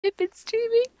I've been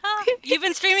streaming. Huh? You've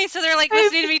been streaming, so they're like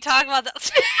listening to me talk about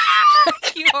that.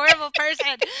 You horrible person.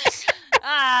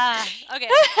 Okay.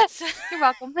 So, You're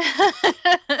welcome.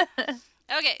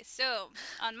 okay, so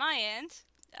on my end,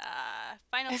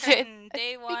 final I curtain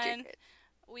day think you're one. good.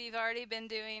 We've already been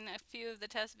doing a few of the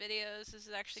test videos. This is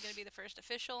actually going to be the first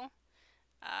official.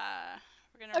 Uh,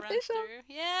 we're gonna run Official. through.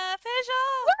 Yeah,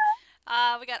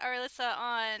 official. We got Aryssa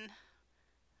on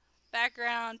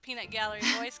background peanut gallery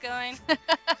voice going.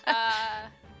 Uh,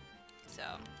 so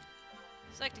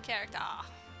select a character.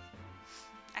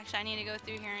 Actually, I need to go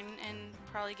through here and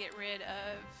probably get rid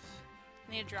of.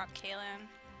 I need to drop Kaylin.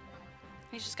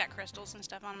 He's just got crystals and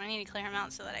stuff on him. I need to clear him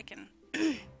out so that I can.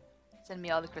 Send me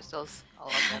all the crystals. All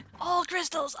of them. All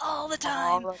crystals all the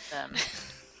time. All of them.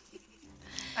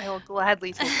 I will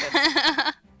gladly take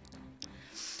them.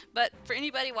 But for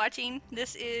anybody watching,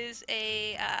 this is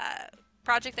a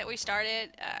project that we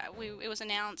started. It was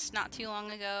announced not too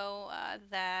long ago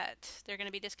that they're going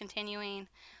to be discontinuing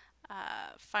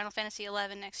Final Fantasy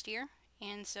XI next year.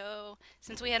 And so,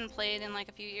 since we hadn't played in like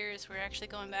a few years, we're actually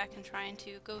going back and trying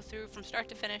to go through from start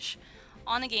to finish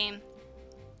on the game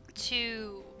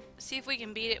to see if we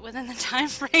can beat it within the time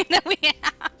frame that we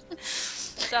have.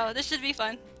 So this should be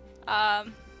fun.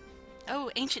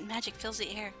 Oh, ancient magic fills the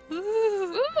air.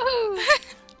 Woo! Woohoo!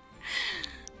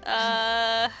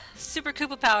 Super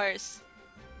Koopa powers.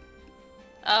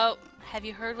 Oh, have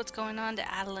you heard what's going on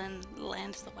to Adeline,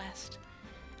 land to the west?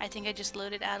 I think I just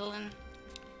loaded Adeline.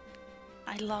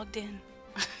 I logged in.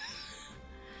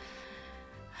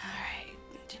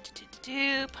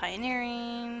 Alright.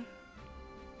 Pioneering.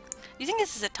 Do you think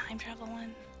this is a time travel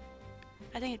one?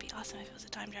 I think it'd be awesome if it was a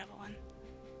time travel one.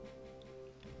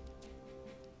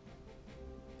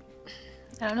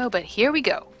 I don't know, but here we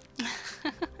go.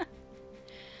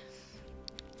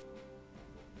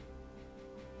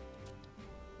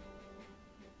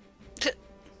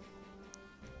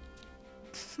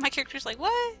 My character's like,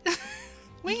 what?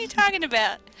 What are you talking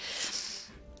about?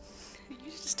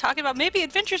 You're just talking about maybe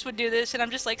adventures would do this, and I'm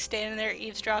just like standing there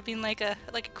eavesdropping like a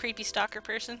creepy stalker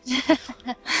person.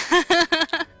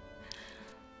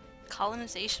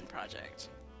 Colonization project.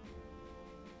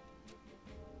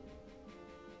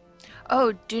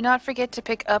 Oh, do not forget to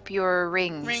pick up your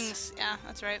rings. Rings, yeah,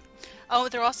 that's right. Oh,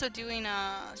 they're also doing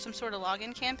some sort of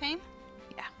login campaign.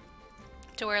 Yeah.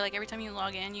 To where like every time you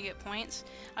log in, you get points.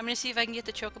 I'm gonna see if I can get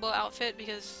the Chocobo outfit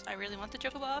because I really want the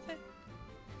Chocobo outfit.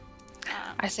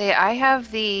 I say I have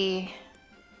the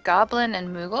Goblin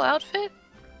and Moogle outfit.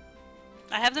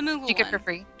 I have the Moogle You get one. for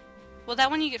free. Well, that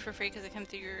one you get for free because it comes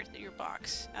through your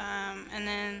box. And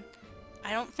then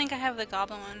I don't think I have the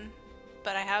Goblin one,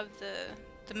 but I have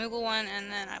the Moogle one,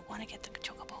 and then I want to get the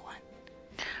Chocobo one.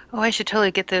 Oh, I should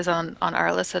totally get those on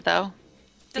Aryssa though,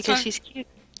 This because one, she's cute.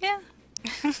 yeah.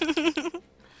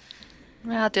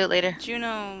 Well, I'll do it later.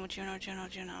 Juno.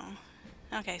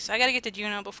 Okay, so I gotta get to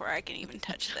Juno before I can even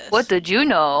touch this. What did you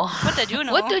know? What did you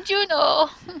know? What did you know?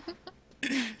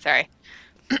 Sorry.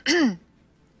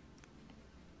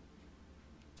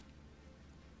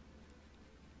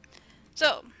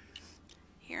 So,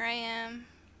 here I am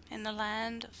in the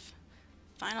land of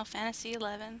Final Fantasy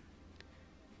XI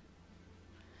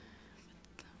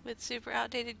with super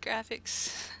outdated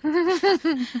graphics.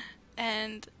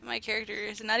 And my character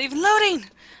is not even loading!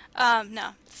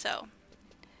 No, so.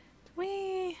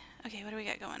 Okay, what do we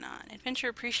got going on? Adventure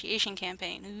Appreciation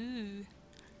Campaign. Ooh.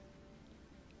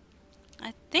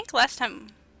 I think last time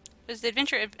was the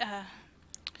adventure, I'm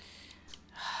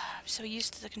so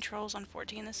used to the controls on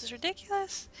 14. This is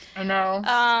ridiculous. I know.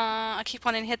 I keep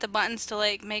wanting to hit the buttons to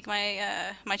like make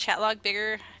my my chat log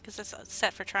bigger because it's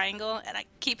set for triangle, and I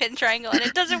keep hitting triangle and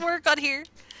it doesn't work on here.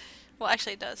 Well,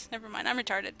 actually it does. Never mind. I'm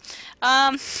retarded.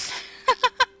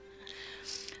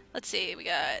 Let's see. We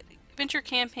got Adventure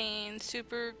Campaign,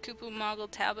 Super Kupu Moggle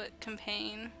Tablet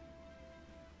Campaign,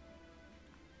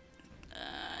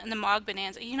 and the Mog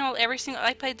Bonanza. You know,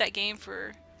 I played this game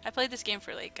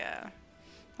for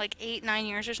like 8-9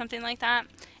 years or something like that,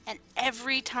 and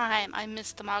every time I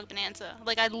missed the Mog Bonanza,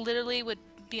 like I literally would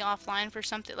be offline for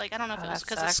something, like I don't know if Oh, it was that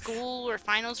because of sucks. school or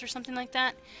finals or something like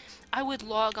that. I would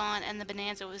log on and the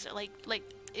Bonanza was like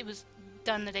it was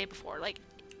done the day before, like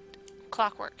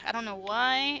clockwork. I don't know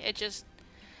why, it's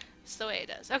the way it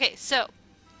does. Okay, so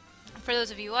for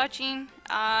those of you watching,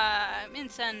 I'm in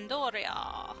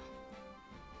Sandoria.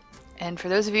 And for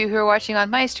those of you who are watching on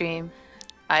my stream,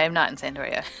 I am not in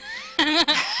Sandoria.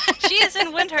 She is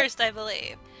in Windurst, I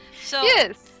believe. So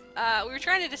Yes. we were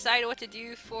trying to decide what to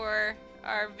do for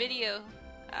our video,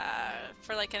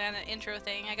 for like an intro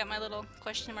thing. I got my little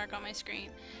question mark on my screen.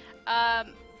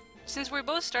 since we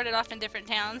both started off in different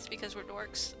towns because we're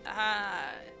dorks,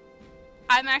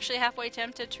 I'm actually halfway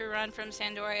tempted to run from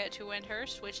Sandoria to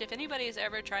Windurst, which if anybody has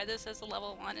ever tried this as a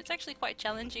level 1, it's actually quite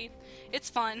challenging. It's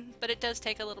fun, but it does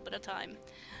take a little bit of time.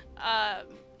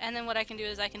 And then what I can do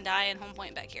is I can die and home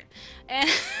point back here. And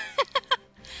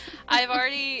I've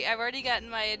already gotten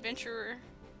my adventure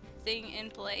thing in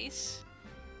place.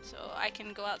 So I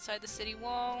can go outside the city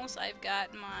walls. I've got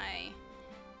my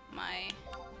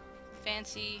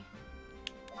fancy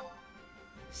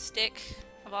stick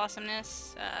of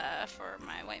awesomeness for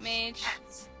my white mage.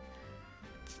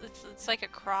 It's like a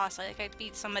cross. Like I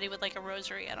beat somebody with like a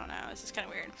rosary. I don't know. This is kind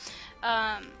of weird.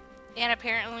 And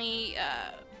apparently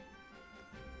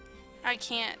I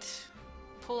can't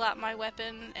pull out my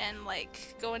weapon and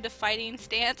like go into fighting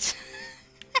stance.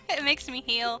 It makes me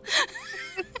heal.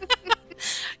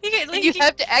 You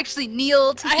have to actually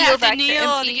kneel to heal back to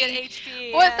MP. To get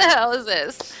HP. What the hell is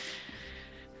this?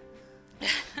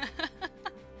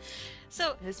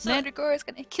 This Mandragora is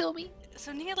gonna kill me.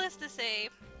 So needless to say,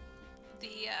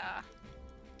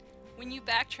 when you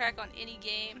backtrack on any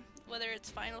game, whether it's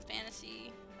Final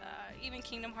Fantasy, even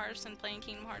Kingdom Hearts and playing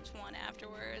Kingdom Hearts 1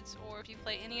 afterwards, or if you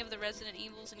play any of the Resident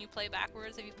Evils and you play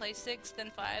backwards, if you play 6,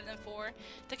 then 5, then 4,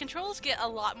 the controls get a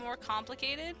lot more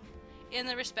complicated in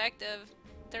the respect of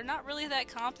they're not really that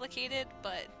complicated,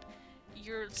 but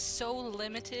you're so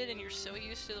limited and you're so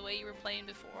used to the way you were playing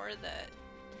before that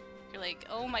you're like,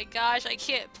 oh my gosh, I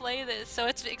can't play this. So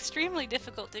it's extremely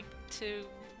difficult to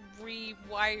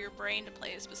rewire your brain to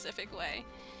play a specific way.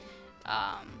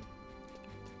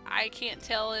 I can't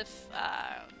tell if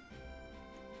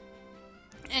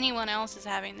anyone else is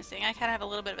having this thing. I kind of have a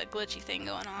little bit of a glitchy thing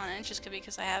going on, and it's just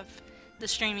because I have the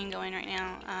streaming going right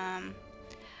now.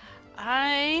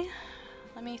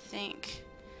 Let me think.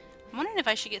 I'm wondering if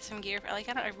I should get some gear. Like,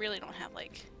 I really don't have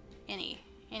like any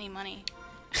money.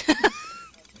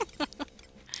 I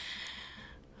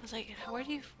was like, where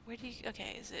do you?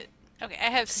 Okay, is it? Okay, I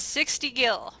have 60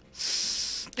 gil.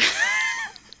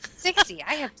 60.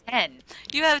 I have 10.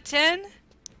 You have 10?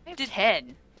 I have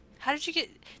 10. How did you get?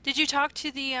 Did you talk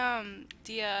to the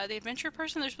adventure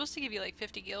person? They're supposed to give you like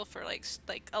 50 gil for like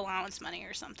allowance money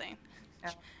or something. Oh.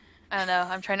 I don't know.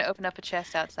 I'm trying to open up a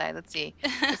chest outside. Let's see.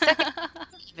 The second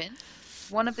even.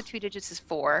 One of the two digits is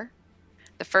 4.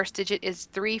 The first digit is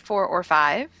 3, 4, or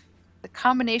 5. The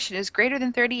combination is greater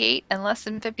than 38 and less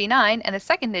than 59, and the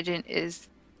second digit is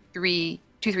 2,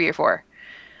 3, or 4.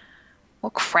 Well,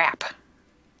 crap.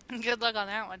 Good luck on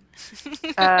that one.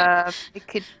 It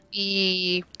could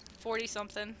be 40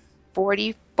 something.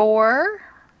 44.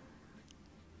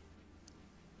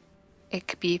 It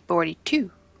could be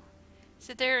 42.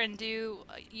 Sit there and do,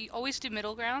 you always do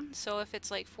middle ground, so if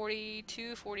it's like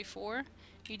 42, 44,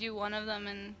 you do one of them,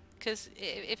 and because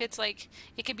if it's like,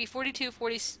 it could be 42,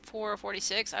 44, or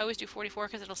 46, I always do 44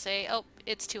 because it'll say, oh,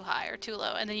 it's too high or too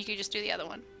low, and then you can just do the other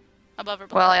one, above or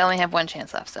below. Well, I only have one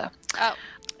chance left, so. Oh.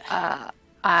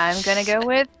 I'm gonna go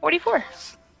with 44. All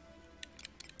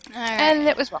right. And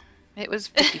it was wrong. It was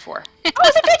 54. Oh,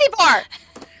 was it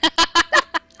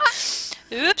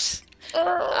 54? Oops.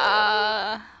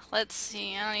 Let's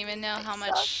see. I don't even know how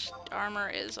much armor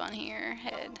is on here.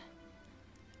 Head.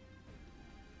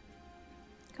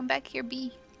 Come back here,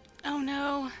 B. Oh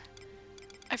no.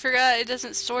 I forgot it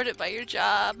doesn't sort it by your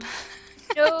job.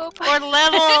 Nope. Or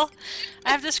level.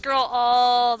 I have to scroll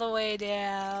all the way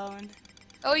down.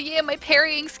 Oh yeah, my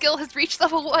parrying skill has reached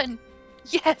level 1.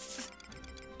 Yes.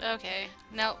 Okay.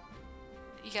 Nope.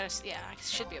 You gotta. Yeah, I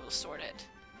should be able to sort it.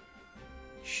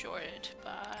 Sort it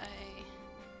by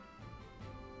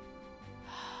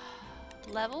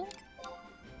level?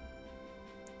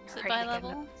 Is it by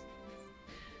level?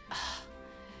 I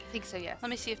think so, yes. Let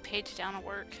me see if page down will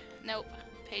work. Nope.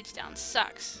 Page down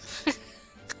sucks.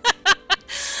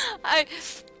 I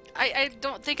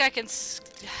don't think I can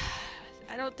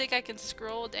I don't think I can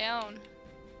scroll down.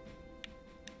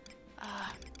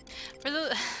 For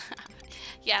the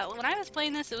yeah, when I was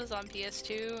playing this, it was on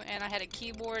PS2, and I had a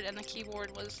keyboard, and the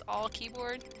keyboard was all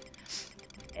keyboard.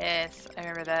 Yes, I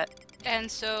remember that. And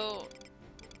so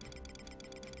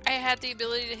I had the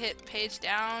ability to hit page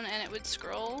down, and it would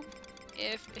scroll.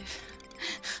 If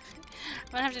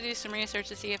I'm gonna have to do some research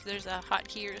to see if there's a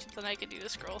hotkey or something I could do to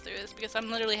scroll through this, because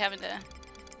I'm literally having to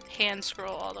hand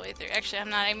scroll all the way through. Actually, I'm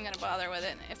not even gonna bother with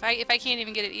it. If I can't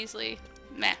even get it easily,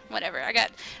 meh, whatever. I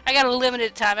got a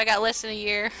limited time. I got less than a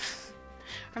year.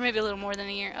 Or maybe a little more than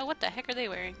a year. Oh, what the heck are they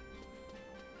wearing?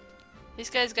 These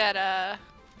guys got,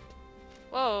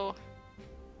 whoa.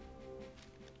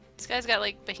 This guy's got,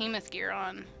 like, behemoth gear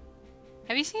on.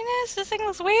 Have you seen this? This thing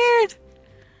looks weird!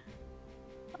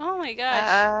 Oh my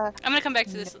gosh. I'm gonna come back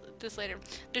to this this later.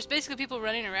 There's basically people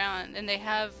running around, and they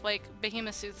have, like,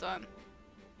 behemoth suits on.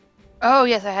 Oh,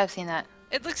 yes, I have seen that.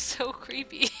 It looks so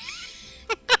creepy.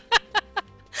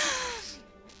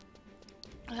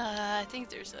 I think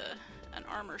there's an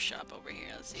armor shop over here.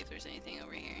 Let's see if there's anything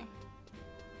over here.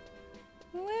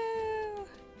 Woo!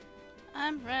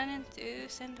 I'm running through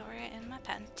Sandoria in my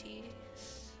panties.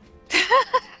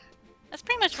 That's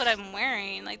pretty much what I'm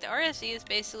wearing. Like, the RSE is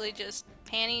basically just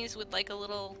panties with, like, a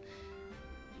little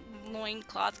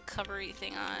loincloth covery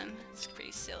thing on. It's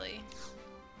pretty silly.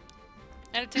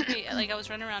 And it took me, like, I was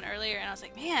running around earlier and I was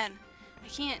like, man, I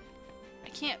can't,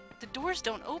 the doors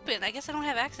don't open. I guess I don't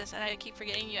have access. And I keep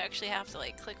forgetting you actually have to,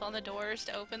 like, click on the doors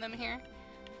to open them here.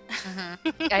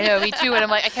 I know, me too. And I'm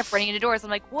like, I kept running into doors. I'm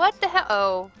like, what the hell?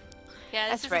 Oh, yeah,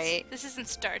 that's right. This isn't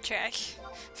Star Trek.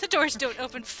 The doors don't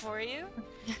open for you.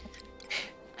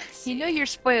 You know you're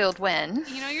spoiled when.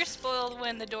 You know you're spoiled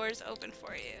when the doors open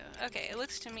for you. Okay, it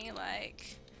looks to me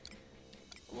like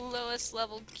lowest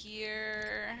level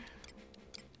gear.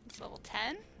 It's level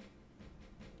 10?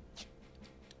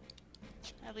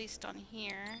 At least on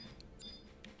here.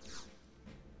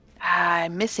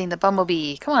 I'm missing the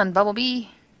bumblebee. Come on, bumblebee.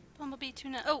 Bumblebee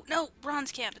tuna. Oh, no!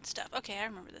 Bronze camp and stuff. Okay, I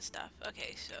remember this stuff.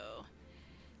 Okay, so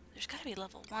there's gotta be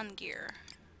level 1 gear.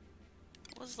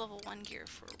 What was level 1 gear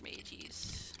for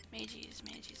mages? Mages.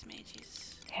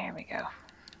 Here we go.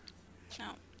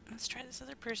 No, let's try this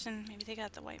other person. Maybe they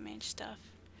got the white mage stuff.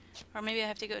 Or maybe I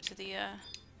have to go to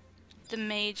the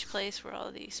mage place where all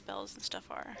the spells and stuff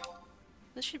are.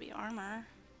 This should be armor.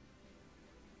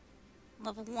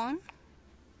 Level 1?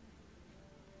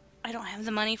 I don't have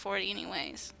the money for it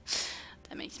anyways.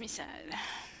 That makes me sad.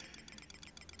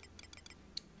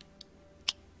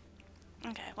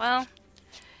 Okay, well,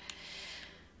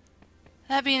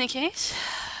 that being the case,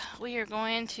 we are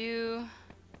going to.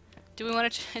 Do we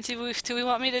want to? Do we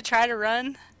want me to try to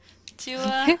run? To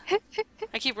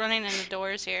I keep running into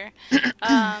doors here.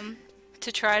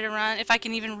 To try to run, if I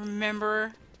can even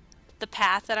remember the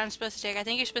path that I'm supposed to take. I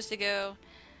think you're supposed to go.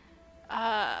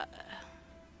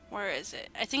 Where is it?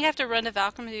 I think I have to run to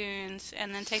Valkyrie Dunes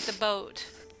and then take the boat.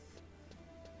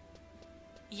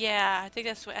 Yeah, I think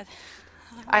that's what.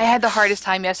 I had the hardest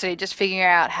time yesterday just figuring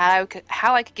out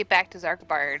how I could get back to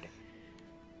Zarkabard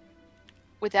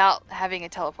without having a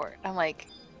teleport. I'm like,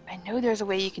 I know there's a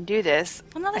way you can do this.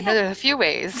 Well, no, I know there's a few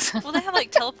ways. Well, they have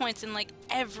like telepoints in like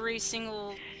every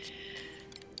single.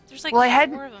 There's like well,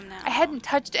 four of them now. I hadn't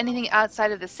touched anything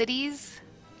outside of the cities,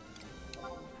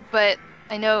 but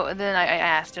I know. And then I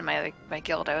asked in my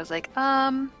guild. I was like,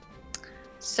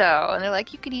 so, and they're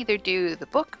like, you could either do the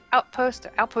book outpost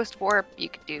or outpost warp. You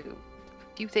could do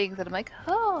a few things, and I'm like,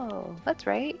 oh, that's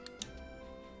right.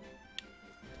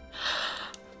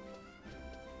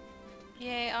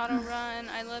 Yay, auto run!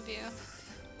 I love you.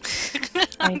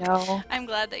 I know. I'm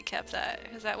glad they kept that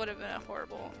because that would have been a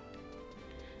horrible.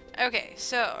 Okay,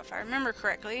 so if I remember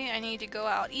correctly, I need to go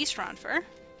out East Ronfer.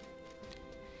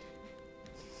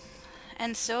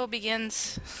 And so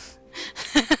begins...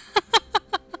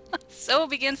 so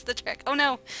begins the trek. Oh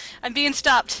no! I'm being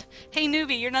stopped! Hey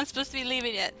newbie, you're not supposed to be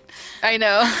leaving yet. I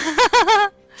know.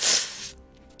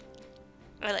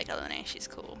 I like Elena, she's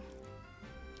cool.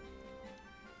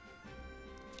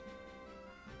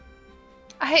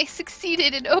 I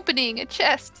succeeded in opening a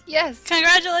chest. Yes.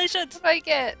 Congratulations! What do I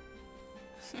get?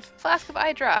 Flask of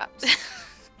eye drops.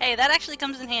 Hey, that actually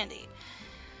comes in handy.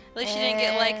 At least you didn't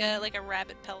get like a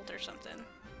rabbit pelt or something.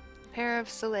 Pair of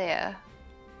Solea.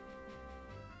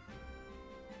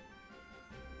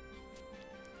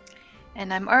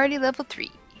 And I'm already level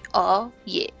 3. Oh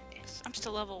yeah. I'm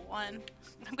still level 1.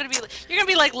 I'm gonna be. You're gonna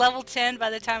be like level 10 by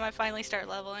the time I finally start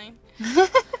leveling.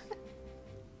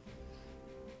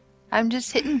 I'm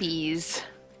just hitting bees.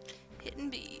 Hitting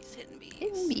bees, hitting bees.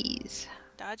 Hitting bees.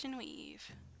 Dodge and weave.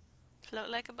 Float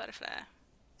like a butterfly.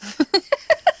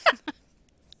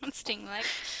 Sting like.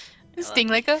 Sting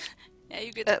like a? Yeah,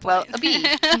 you get the point. Well, a bee.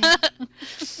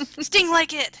 Sting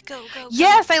like it! Go, go, go.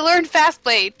 Yes, I learned Fast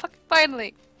Blade!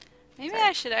 Finally. Maybe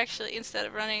I should actually, instead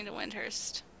of running to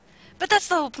Windurst. But that's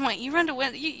the whole point. You run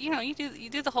to you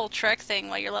do the whole trek thing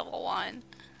while you're level 1.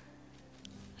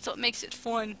 That's what makes it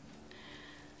fun.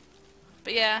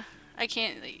 But yeah, I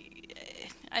can't.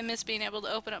 I miss being able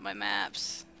to open up my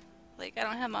maps. Like, I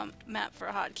don't have my map for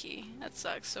a hotkey. That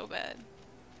sucks so bad.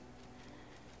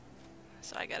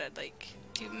 So I gotta, like,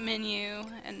 do menu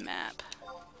and map.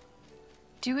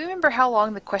 Do you remember how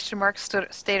long the question mark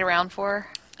stayed around for?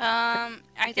 I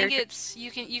think it's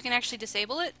you can actually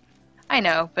disable it. I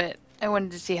know, but I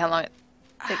wanted to see how long it.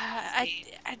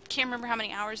 I can't remember how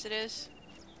many hours it is.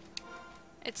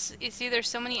 It's either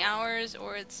so many hours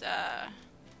or it's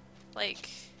like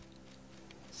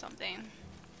something.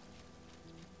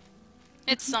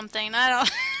 It's something. I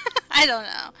don't. I don't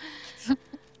know.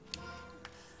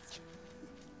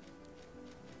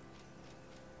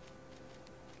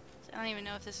 I don't even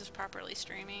know if this is properly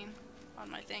streaming on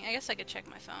my thing. I guess I could check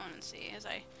my phone and see as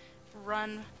I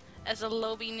run as a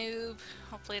lobby noob.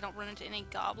 Hopefully I don't run into any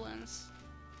goblins.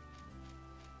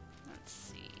 Let's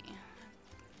see.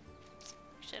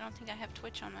 Actually, I don't think I have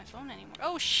Twitch on my phone anymore.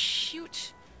 Oh,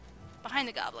 shoot! Behind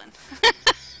the goblin.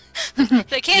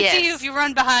 They can't see you if you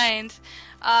run behind.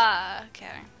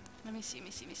 Okay. Let me see.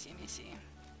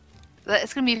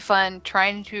 It's gonna be fun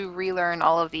trying to relearn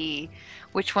all of the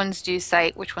which ones do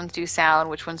sight, which ones do sound,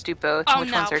 which ones do both, and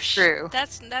which ones are true.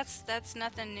 That's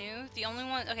nothing new. The only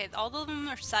one, okay, all of them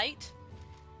are sight,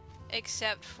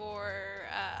 except for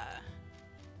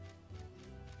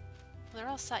they're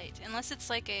all sight, unless it's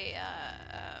like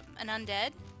an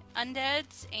undead.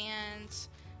 Undeads and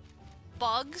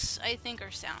bugs, I think,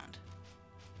 are sound.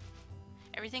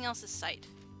 Everything else is sight.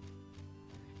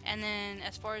 And then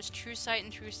as far as true sight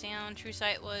and true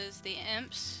sight was the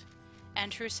imps, and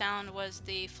true sound was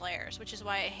the flares, which is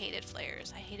why I hated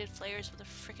flares. I hated flares with a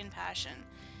freaking passion.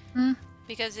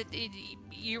 Because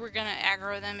you were gonna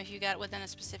aggro them if you got within a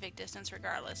specific distance,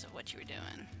 regardless of what you were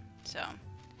doing. So,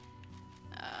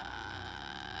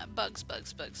 bugs.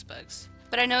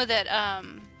 But I know that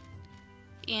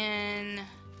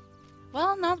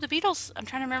well, no, the beetles. I'm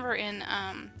trying to remember in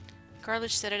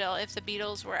Garlish Citadel if the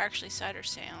beetles were actually sight or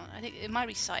sound. I think it might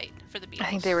be sight for the beetles.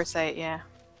 I think they were sight, yeah.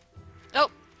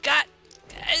 Oh, got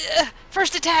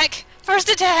first attack! First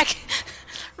attack!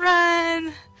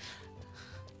 Run!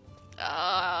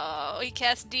 Oh, he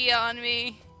cast D on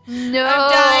me. No!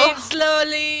 I'm dying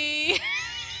slowly!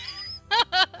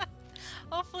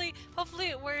 Hopefully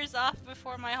it wears off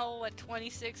before my whole, what,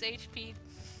 26 HP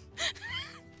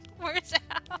wears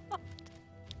out.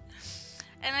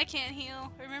 And I can't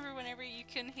heal. Remember whenever you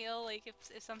can heal, like,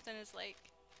 if something is, like,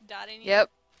 dotting you?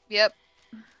 Yep.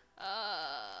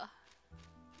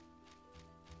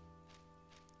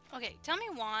 Okay, tell me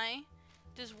why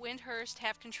does Windurst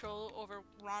have control over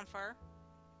Ronfar?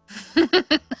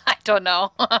 I don't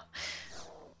know.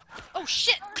 Oh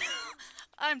shit!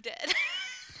 I'm dead.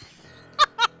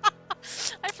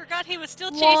 I forgot he was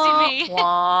still chasing me.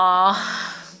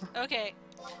 Okay,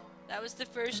 that was the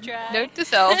first try. Note to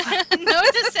self.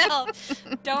 Note to self.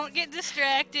 Don't get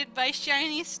distracted by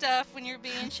shiny stuff when you're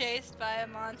being chased by a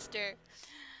monster.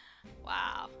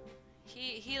 Wow.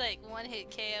 He like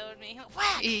one-hit KO'd me.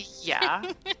 Whack! Yeah.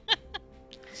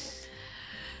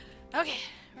 Okay,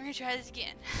 we're gonna try this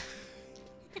again.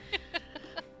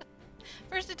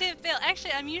 First attempt fail.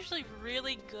 Actually, I'm usually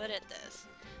really good at this.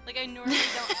 Like, I normally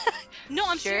don't. No,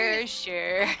 I'm serious.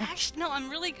 Sure. Actually, no, I'm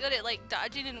really good at, like,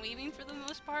 dodging and weaving for the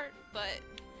most part, but...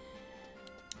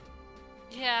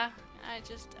 Yeah, I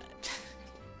just...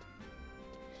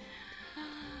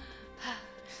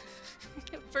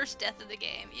 First death of the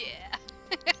game, yeah.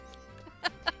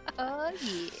 Oh,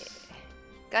 yeah.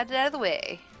 Got it out of the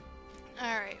way.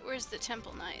 Alright, where's the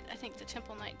Temple Knight? I think the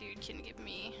Temple Knight dude can give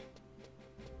me...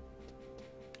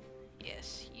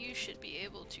 Yes, you should be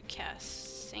able to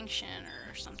cast Sanction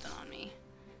or something on me.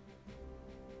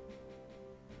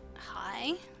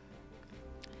 Hi.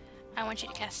 I want you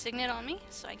to cast Signet on me,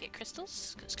 so I get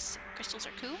crystals, because crystals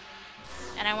are cool.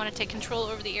 And I want to take control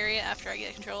over the area after I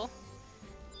get control.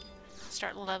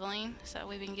 Start leveling, so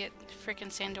we can get frickin'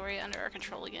 Sandoria under our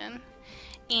control again.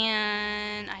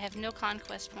 And I have no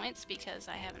conquest points because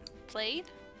I haven't played.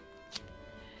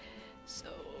 So...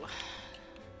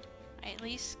 I at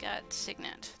least got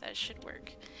Signet. That should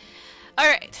work.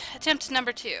 Alright, attempt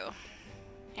number 2.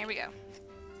 Here we go.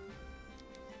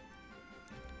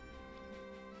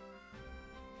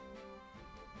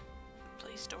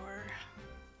 Play store.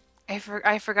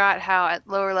 I forgot how at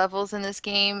lower levels in this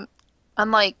game,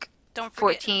 unlike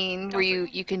 14, where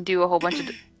you can do a whole bunch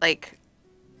of like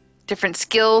different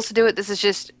skills to do it, this is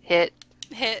just hit.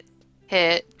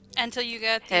 Until you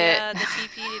get the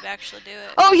TP to actually do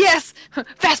it. Oh yes!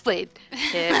 Fast blade!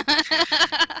 Hit.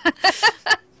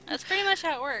 That's pretty much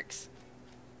how it works.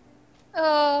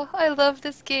 Oh, I love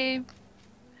this game.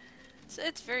 So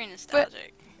it's very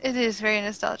nostalgic. But it is very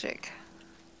nostalgic.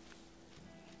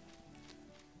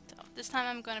 So this time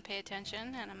I'm going to pay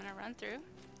attention and I'm going to run through.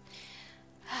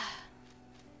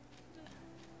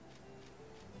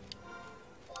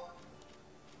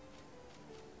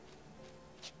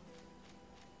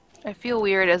 I feel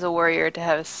weird as a warrior to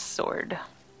have a sword.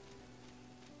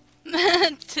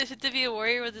 to be a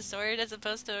warrior with a sword as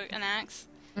opposed to an axe?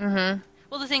 Mm-hmm.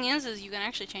 Well, the thing is you can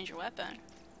actually change your weapon.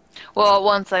 Well,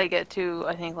 once I get to,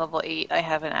 I think, level 8, I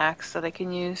have an axe that I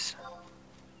can use.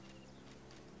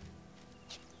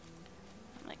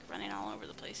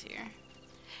 place here.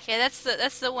 Yeah,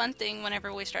 that's the one thing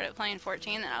whenever we started playing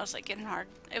 14 that I was like getting hard.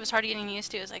 It was hard getting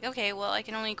used to. It's like, okay, well, I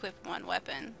can only equip one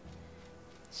weapon.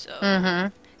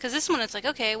 So, because this one it's like,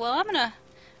 okay, well, I'm gonna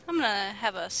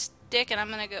have a stick and I'm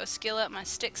gonna go skill up my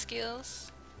stick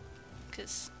skills,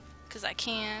 cause I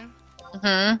can.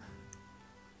 And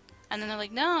then they're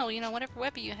like, no, you know, whatever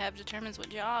weapon you have determines what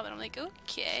job. And I'm like,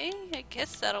 okay, I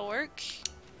guess that'll work.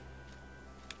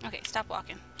 Okay, stop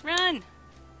walking. Run!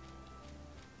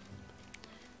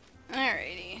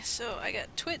 Alrighty, so I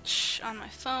got Twitch on my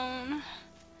phone. I'm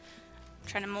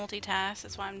trying to multitask,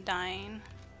 that's why I'm dying.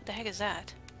 What the heck is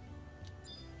that?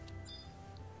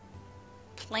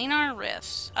 Planar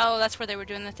rifts. Oh, that's where they were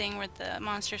doing the thing where the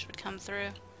monsters would come through.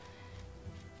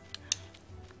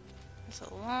 That's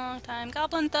a long time.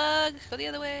 Goblin thug! Go the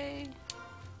other way.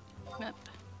 Yep.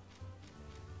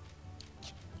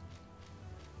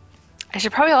 I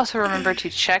should probably also remember to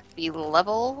check the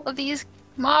level of these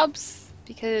mobs,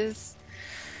 because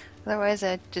otherwise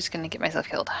I'm just gonna get myself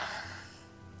killed.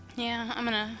 Yeah, I'm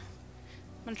gonna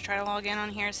try to log in on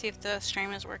here, see if the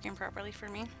stream is working properly for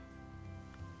me.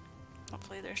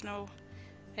 Hopefully there's no...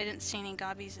 I didn't see any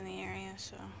gobbies in the area,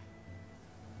 so...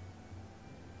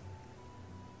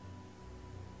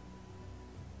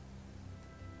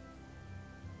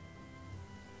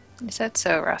 You said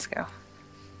so, Roscoe.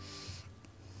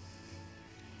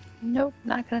 Nope,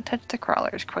 not gonna touch the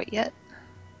crawlers quite yet.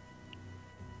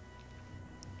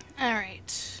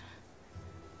 Alright.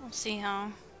 We'll see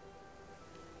how...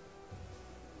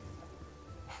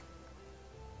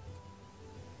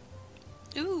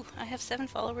 Ooh, I have 7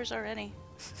 followers already.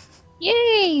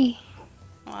 Yay!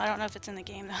 Well, I don't know if it's in the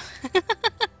game though.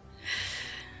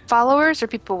 Followers or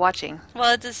people watching?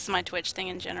 Well, this is my Twitch thing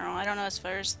in general. I don't know as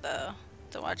far as the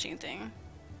watching thing.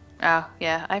 Oh,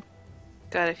 yeah, I've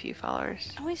got a few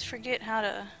followers. I always forget how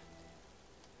to...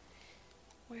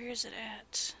 Where is it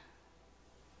at?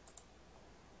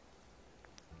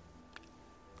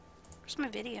 Where's my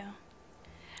video?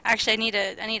 Actually, I need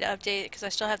to update it because I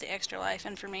still have the extra life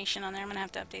information on there. I'm gonna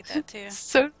have to update that too.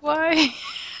 So do I.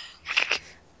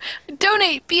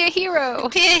 Donate, be a hero.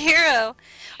 Be a hero.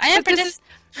 I am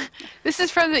This is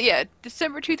from the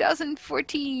December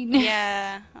 2014.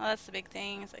 Yeah, well, that's the big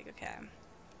thing. It's like, okay.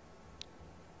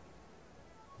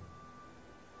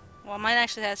 Well, mine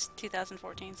actually has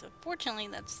 2014, so fortunately,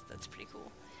 that's pretty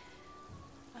cool.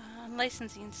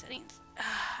 Licensing settings.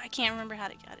 I can't remember how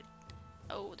to get it.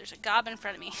 Oh, there's a gob in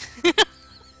front of me.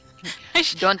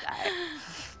 Don't die.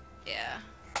 Yeah.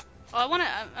 Well, I'm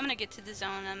gonna get to the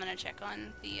zone. And I'm gonna check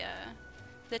on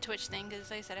the Twitch thing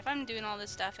because, like I said, if I'm doing all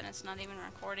this stuff and it's not even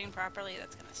recording properly,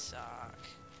 that's gonna suck.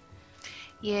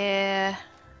 Yeah,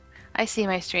 I see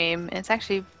my stream. And it's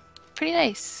actually pretty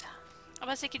nice. I was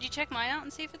about to say, could you check mine out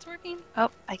and see if it's working?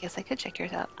 Oh, I guess I could check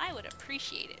yours out. I would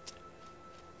appreciate it.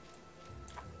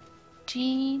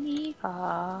 Genie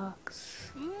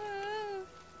Fox. Ooh.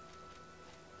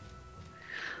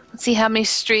 Let's see how many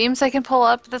streams I can pull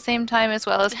up at the same time as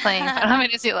well as playing Final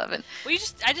Fantasy 11. Well,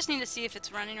 I just need to see if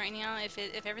it's running right now.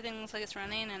 If everything looks like it's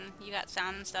running and you got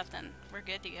sound and stuff, then we're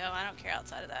good to go. I don't care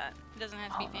outside of that. It doesn't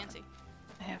have to be fancy.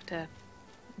 I have to...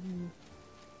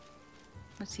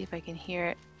 Let's see if I can hear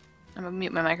it. I'm gonna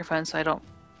mute my microphone so I don't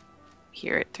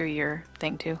hear it through your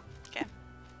thing too. Okay.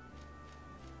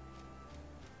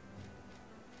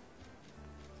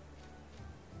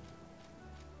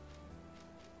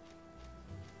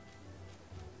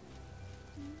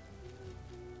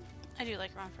 I do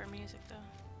like Ronfair music though.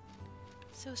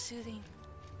 So soothing.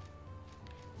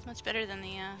 It's much better than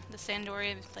the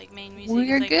Sandoria like main music.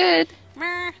 We're like, good.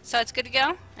 Meh. So it's good to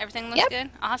go? Everything looks Yep. good?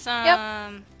 Awesome.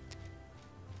 Yep.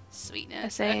 Sweetness. I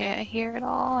say Okay. I hear it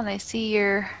all and I see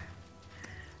your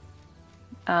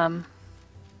My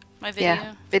video.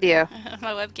 yeah, video.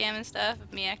 My webcam and stuff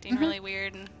of me acting really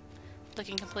weird and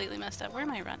looking completely messed up. Where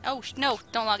am I run? Oh, no,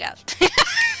 don't log out.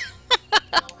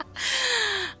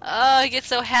 Oh, I get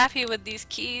so happy with these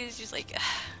keys. Just like...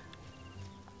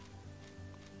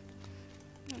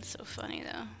 It's so funny,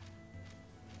 though.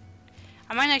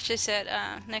 I might actually set,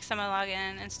 next time I log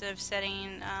in, instead of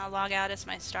setting log out as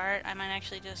my start, I might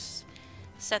actually just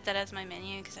set that as my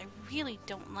menu, because I really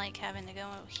don't like having to go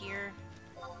here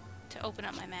to open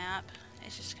up my map.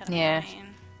 It's just kind of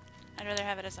annoying. I'd rather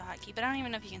have it as a hotkey, but I don't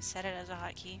even know if you can set it as a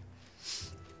hotkey.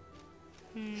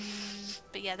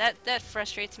 But yeah, that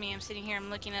frustrates me. I'm sitting here, I'm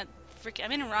looking at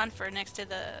I'm in Ronfair next to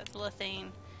the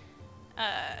Lithane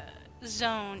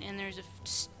zone, and there's a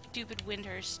stupid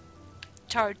Windurst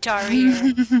Tartar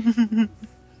here.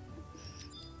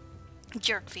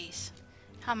 Jerk face.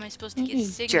 How am I supposed to get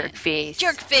Signet? Jerk face.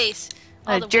 Jerk face!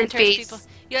 All the Jerk Windurst people. face.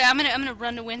 Yeah, I'm gonna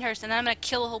run to Windurst and then I'm gonna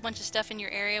kill a whole bunch of stuff in your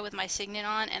area with my signet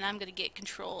on, and I'm gonna get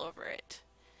control over it.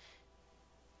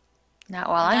 Not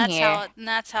while And I'm here.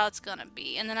 that's how it's gonna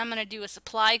be. And then I'm gonna do a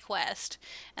supply quest,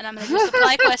 and I'm gonna do a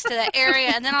supply quest to that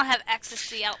area, and then I'll have access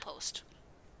to the outpost,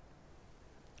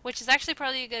 which is actually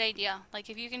probably a good idea. Like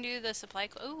if you can do the supply.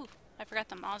 Ooh, I forgot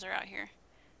the moths are out here.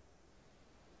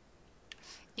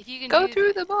 If you can Go do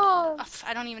through the oh, moss.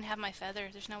 I don't even have my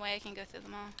feathers. There's no way I can go through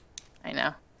them all. I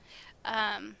know.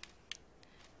 Um,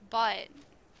 but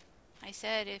I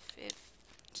said if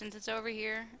since it's over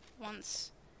here,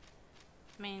 once,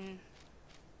 I mean,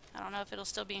 I don't know if it'll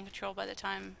still be in control by the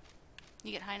time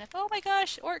you get high enough. Oh my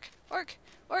gosh, orc, orc,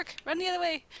 orc, run the other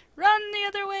way, run the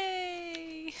other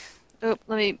way. Oh,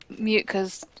 let me mute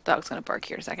because the dog's gonna bark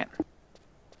here in a second.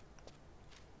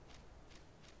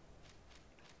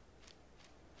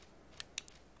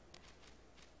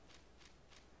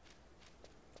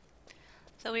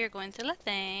 So we are going to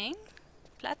Lathang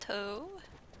Plateau.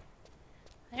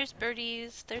 There's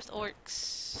birdies, there's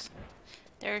orcs,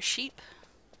 there are sheep,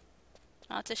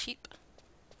 lots of sheep.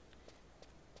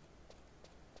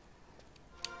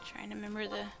 Trying to remember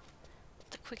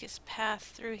the quickest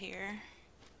path through here.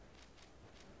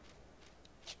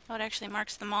 Oh, it actually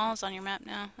marks the malls on your map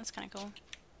now. That's kind of cool.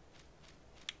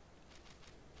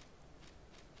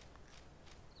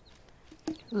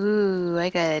 Ooh, I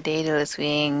got a daedalus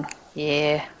wing.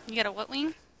 Yeah. You got a what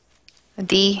wing? A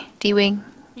D wing.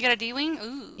 You got a D wing?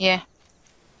 Ooh, Yeah.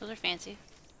 those are fancy.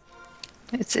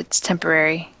 It's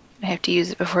temporary. I have to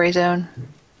use it before I zone.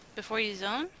 Before you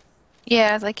zone?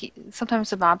 Yeah, like sometimes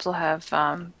the mobs will have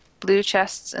blue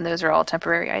chests, and those are all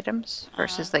temporary items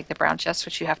versus like the brown chests,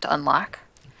 which you have to unlock.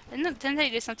 Didn't they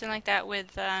do something like that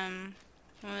with,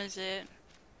 what was it?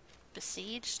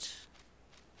 Besieged?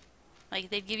 Like,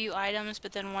 they'd give you items,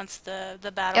 but then once the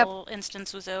battle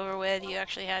instance was over with, you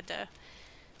actually had to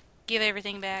give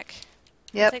everything back.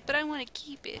 Yep. It's like, but I want to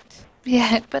keep it.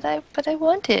 Yeah, but I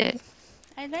want it.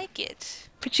 I like it.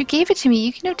 But you gave it to me.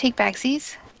 You can no take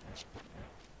backsies.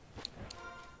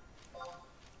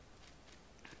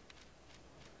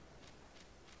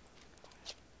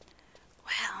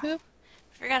 Wow. Oop.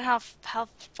 Forgot how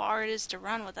far it is to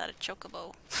run without a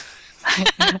chocobo.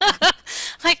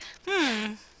 Like,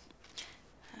 I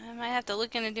might have to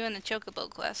look into doing the chocobo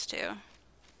quest too.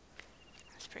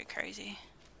 That's pretty crazy.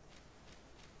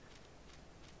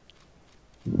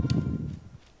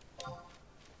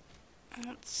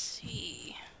 Let's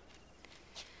see.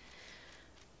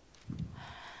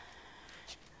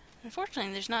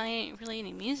 Unfortunately, there's not really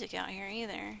any music out here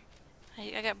either.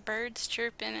 I got birds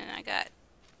chirping and I got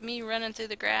me running through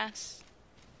the grass.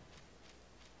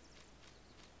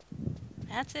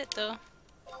 That's it though.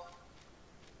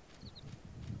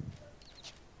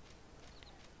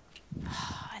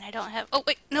 And I don't have. Oh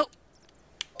wait, no.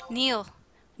 Neil.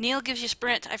 Neil gives you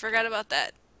sprint. I forgot about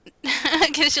that.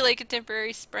 It gives you like a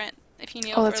temporary sprint if you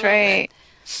kneel Oh, for a that's little right.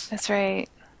 bit. That's right.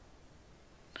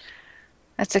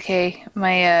 That's okay.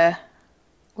 My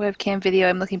webcam video,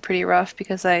 I'm looking pretty rough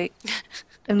because I'm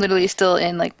literally still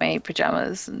in like my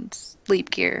pajamas and sleep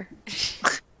gear.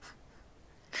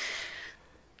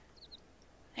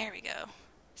 There we go.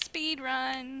 Speed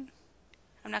run.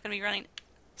 I'm not gonna be running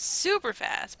super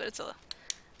fast, but it's the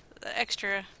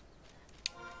extra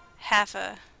half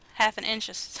an inch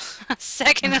a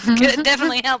second is gonna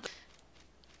definitely help.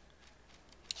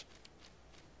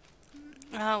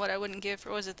 Oh, what I wouldn't give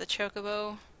for, was it the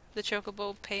chocobo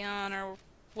paean or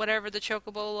whatever, the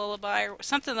chocobo lullaby or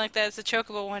something like that. It's the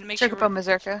chocobo one. Makes you Chocobo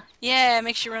Mazurka. yeah, it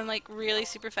makes you run like really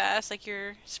super fast, like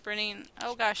you're sprinting.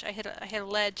 Oh gosh, I hit a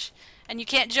ledge, and you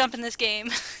can't jump in this game.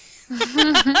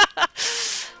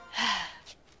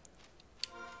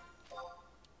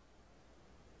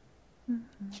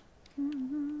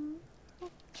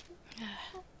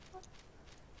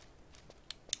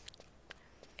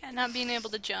 Yeah, not being able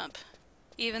to jump,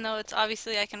 even though it's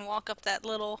obviously I can walk up that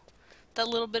little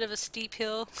bit of a steep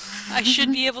hill. I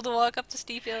should be able to walk up the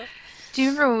steep hill. Do you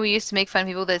remember when we used to make fun of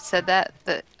people that said that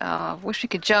wish we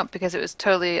could jump because it was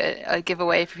totally a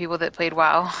giveaway for people that played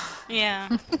WoW?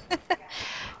 Yeah.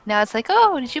 Now it's like,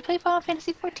 oh, did you play Final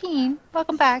Fantasy 14?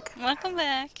 Welcome back. Welcome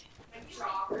back.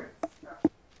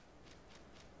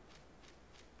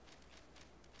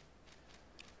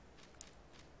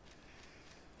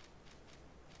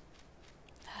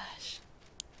 Gosh,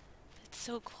 it's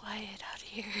so quiet out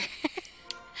here.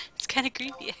 It's kind of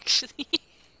creepy, actually.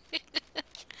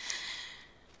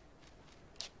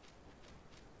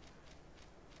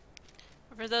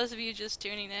 For those of you just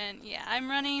tuning in, yeah, I'm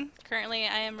running. Currently,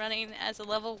 I am running as a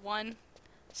level 1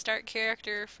 start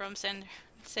character from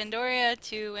Sandoria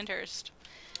to Windurst.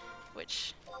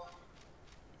 which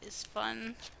is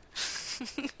fun.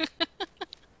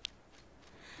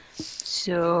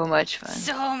 So much fun.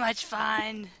 So much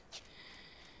fun.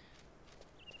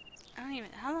 I don't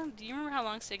even. How long? Do you remember how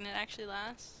long Signet actually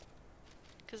lasts?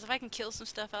 Because if I can kill some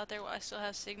stuff out there while I still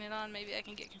have Signet on, maybe I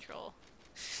can get control.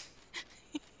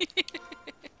 Okay,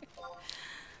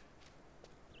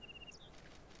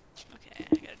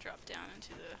 I gotta drop down into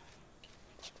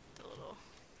the little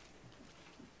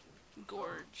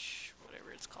gorge,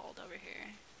 whatever it's called over here.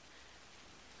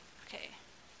 Okay.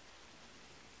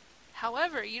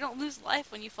 However, you don't lose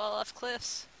life when you fall off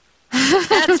cliffs.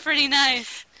 That's pretty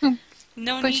nice.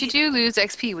 No But need. you do lose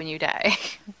XP when you die.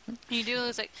 You do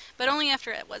lose, like, but only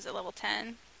after it was at level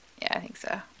 10. Yeah, I think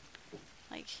so.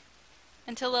 Like,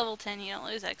 until level 10, you don't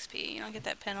lose XP. You don't get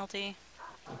that penalty.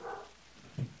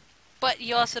 But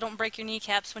you also don't break your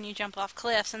kneecaps when you jump off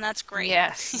cliffs, and that's great.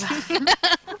 Yes.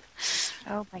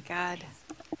 Oh my god.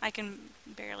 I can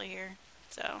barely hear,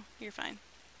 so you're fine.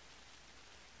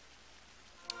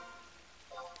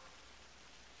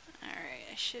 Alright,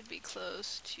 I should be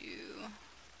close to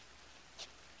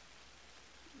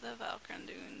the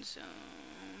Valkendun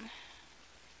zone.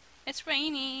 It's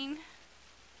raining,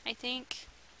 I think.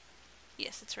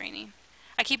 Yes, it's raining.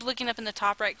 I keep looking up in the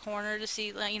top right corner to see,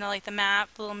 you know, like the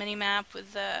map, the little mini map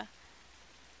with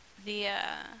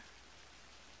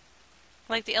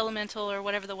like the elemental or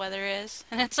whatever the weather is,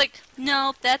 and it's like,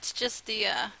 nope, that's just the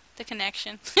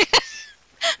connection.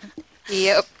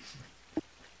 Yep.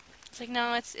 It's like,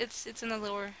 no, it's in the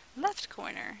lower left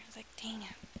corner. It's like, dang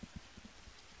it.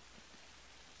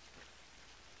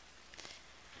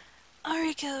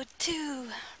 Arikkotwo,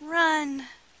 run!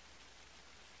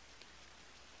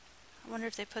 I wonder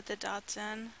if they put the dots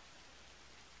in.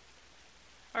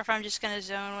 Or if I'm just gonna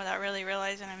zone without really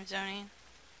realizing I'm zoning.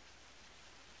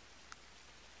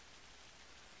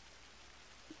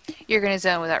 You're gonna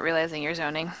zone without realizing you're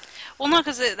zoning. Well, no,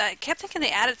 because I kept thinking they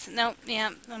added. No,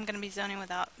 yeah, I'm gonna be zoning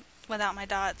without my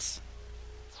dots.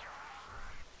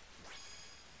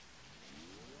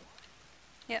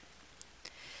 Yep.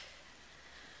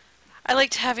 I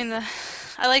liked having the.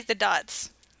 I like the dots.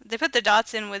 They put the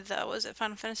dots in with was it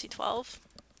Final Fantasy 12,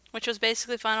 which was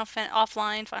basically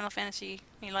offline Final Fantasy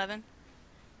 11.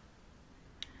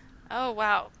 Oh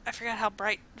wow, I forgot how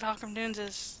bright Valkendun's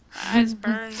is. My eyes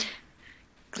burn.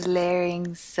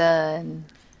 Glaring sun.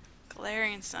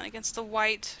 Glaring sun against the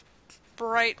white,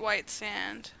 bright white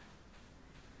sand.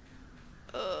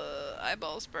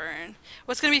 Eyeballs burn.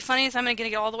 What's gonna be funny is I'm gonna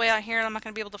get all the way out here and I'm not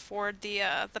gonna be able to ford the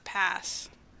pass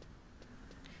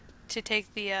to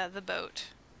take the boat.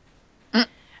 Mm.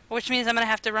 Which means I'm gonna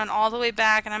have to run all the way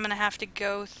back and I'm gonna have to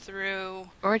go through.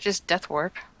 Or just death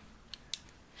warp.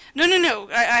 No, no, no.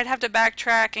 I'd have to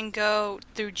backtrack and go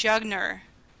through Jugner.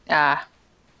 Ah.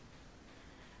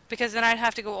 Because then I'd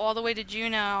have to go all the way to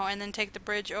Juno and then take the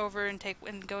bridge over and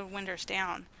go to Windurst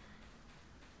down.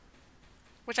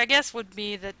 Which I guess would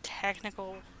be the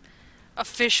technical,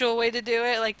 official way to do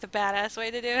it, like the badass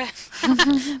way to do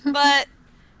it. But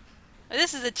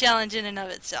this is a challenge in and of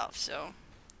itself, so.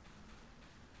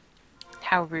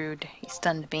 How rude. He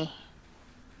stunned me.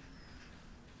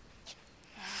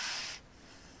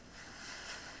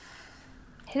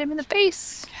 Hit him in the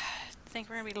face. I think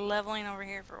we're gonna be leveling over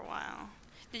here for a while.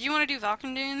 Did you want to do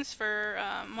Valkendunes for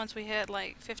once we hit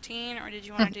like 15, or did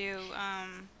you want to do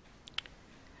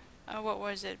what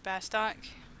was it, Bastock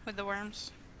with the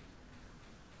worms?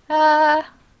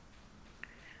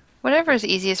 Whatever is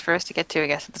easiest for us to get to, I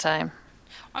guess, at the time.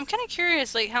 I'm kind of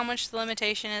curious, like how much the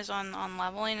limitation is on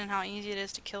leveling and how easy it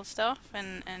is to kill stuff,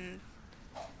 and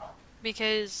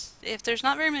because if there's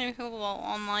not very many people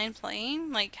online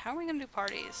playing, like how are we gonna do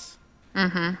parties?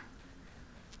 Mm-hmm.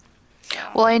 So.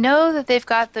 Well, I know that they've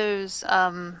got those,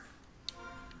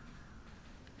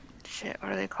 shit,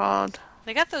 what are they called?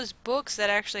 They got those books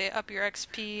that actually up your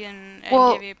XP and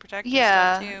Well, give you protective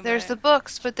yeah, stuff too. there's the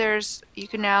books, but you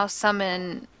can now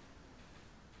summon,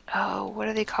 oh, what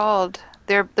are they called?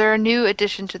 They're a new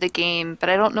addition to the game, but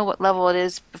I don't know what level it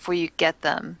is before you get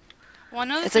them. Well, I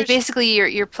know that It's like basically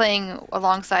you're playing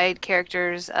alongside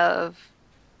characters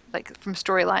like from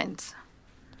storylines.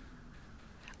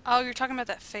 Oh, you're talking about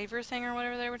that favor thing or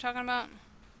whatever they were talking about?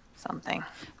 Something.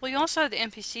 Well, you also have the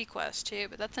NPC quest too,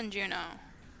 but that's in Juno.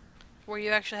 Where you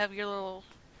actually have your little...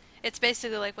 It's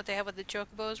basically like what they have with the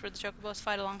chocobos, where the chocobos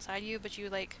fight alongside you, but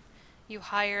you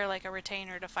hire like a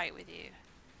retainer to fight with you.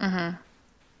 Mm-hmm.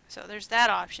 So there's that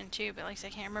option too, but like I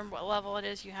said, I can't remember what level it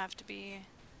is you have to be.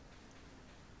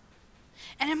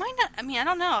 And it might not... I mean, I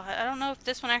don't know. I don't know if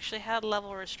this one actually had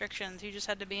level restrictions. You just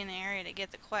had to be in the area to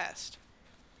get the quest.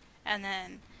 And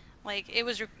then... Like, it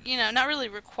was, you know, not really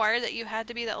required that you had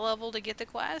to be that level to get the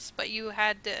quest, but you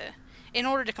had to, in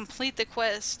order to complete the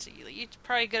quest, it's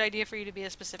probably a good idea for you to be a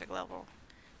specific level.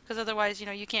 Because otherwise, you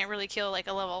know, you can't really kill like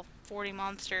a level 40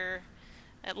 monster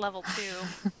at level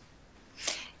 2.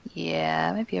 Yeah,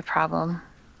 that might be a problem.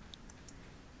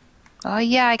 Oh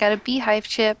yeah, I got a beehive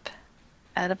chip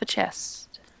out of a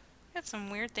chest. Got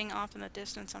some weird thing off in the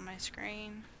distance on my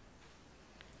screen.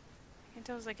 I think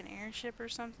that was like an airship or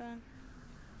something.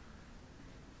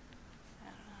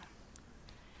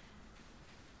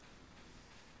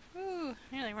 Ooh,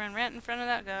 nearly ran right in front of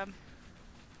that gob.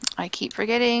 I keep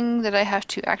forgetting that I have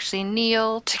to actually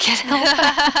kneel to get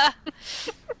help.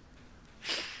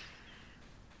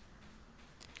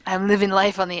 I'm living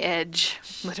life on the edge,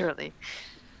 literally.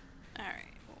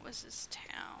 Alright, what was this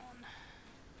town?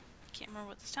 Can't remember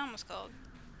what this town was called.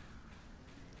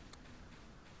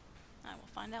 I will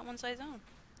find out once I zone.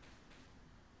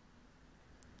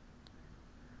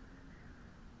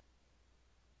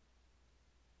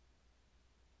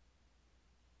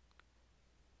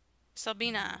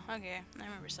 Sabina. Okay, I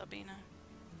remember Sabina.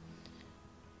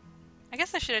 I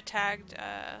guess I should have tagged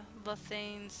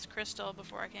Lathane's crystal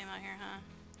before I came out here, huh?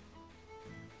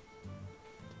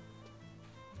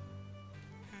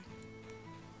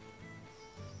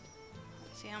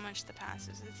 Let's see how much the pass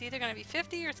is. It's either going to be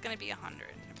 50 or it's going to be 100.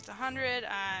 If it's 100,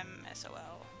 I'm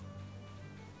SOL.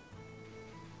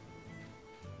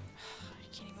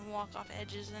 I can't even walk off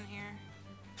edges in here.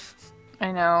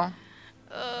 I know.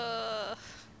 Ugh.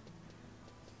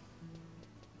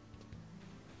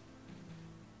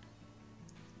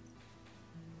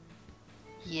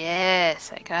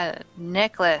 Yes, I got a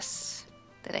necklace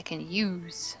that I can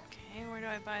use. Okay, where do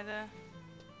I buy the...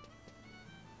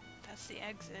 That's the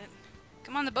exit.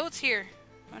 Come on, the boat's here.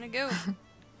 I want to go.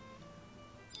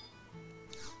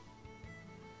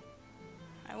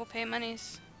 I will pay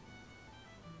monies.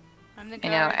 I'm the I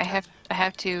guard. know, I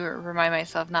have to remind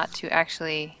myself not to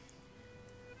actually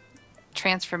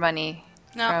transfer money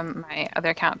No, from my other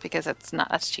account because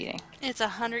that's cheating. it's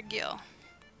 100 gil.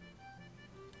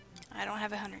 I don't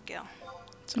have 100 gil,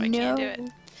 so I can't do it.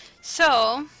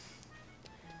 So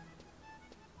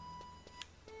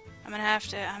I'm gonna have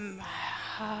to. I'm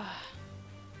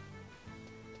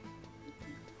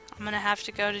gonna have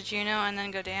to go to Juno and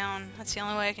then go down. That's the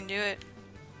only way I can do it.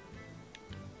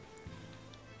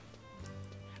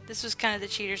 This was kind of the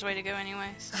cheater's way to go, anyway.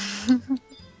 So.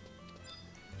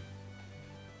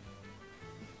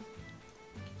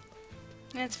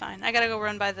 It's fine. I gotta go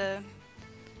run by the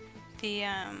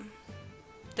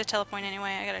telepoint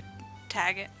anyway. I gotta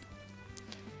tag it.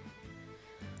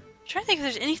 I'm trying to think if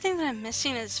there's anything that I'm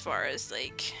missing as far as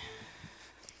like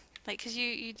cause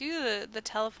you do the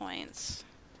telepoints.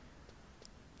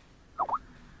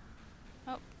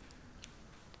 Oh.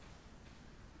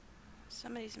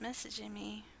 Somebody's messaging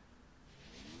me.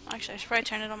 Actually, I should probably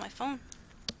turn it on my phone.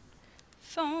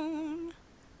 Phone.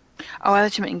 Oh, I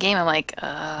thought you meant in game. I'm like,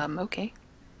 okay.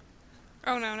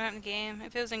 Oh no, not in game.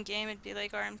 If it was in game, it'd be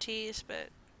like RMTs, but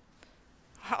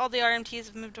all the RMTs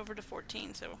have moved over to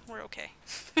 14, so we're okay.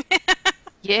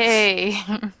 Yay!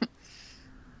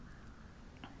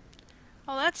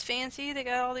 Oh, that's fancy. They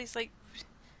got all these, like...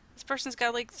 This person's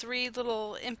got, like, 3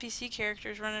 little NPC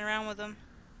characters running around with them.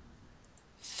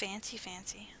 Fancy,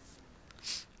 fancy.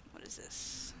 What is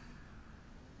this?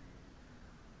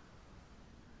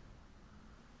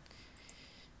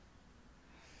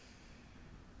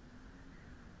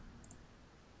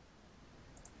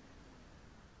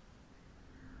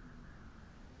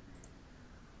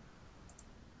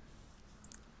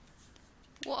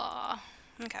 Whoa.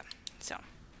 Okay, so...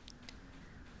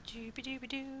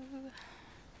 Doobie-doobie-doo.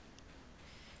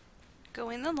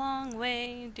 Going the long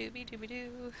way,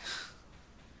 doobie-doobie-doo.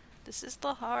 This is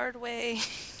the hard way.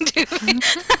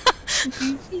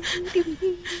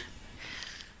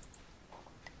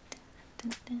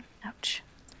 Ouch.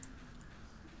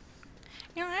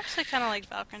 You know, I actually kind of like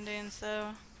Valkyrie Dunes, though.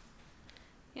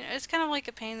 You know, it's kind of like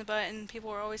a pain in the butt, and people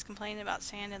are always complaining about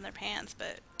sand in their pants,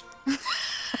 but...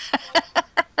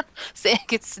 Sand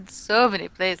gets in so many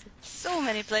places. So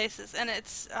many places, and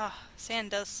it's...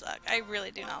 sand does suck. I really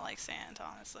do not like sand,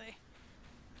 honestly.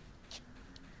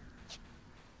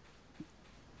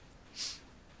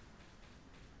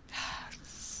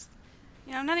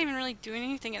 You know, I'm not even really doing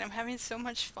anything, and I'm having so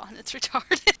much fun. It's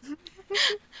retarded.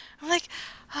 I'm like,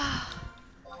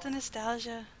 the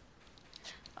nostalgia.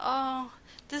 Oh,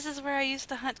 this is where I used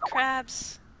to hunt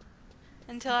crabs.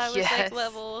 Until I was like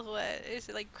level, what is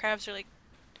it, like crabs are like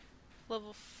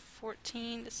level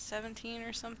 14 to 17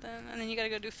 or something, and then you gotta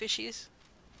go do fishies.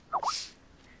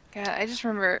 God, I just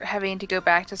remember having to go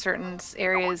back to certain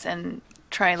areas and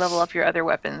try and level up your other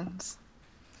weapons,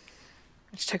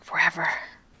 which took forever.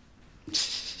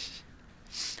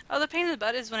 Oh, the pain in the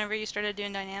butt is whenever you started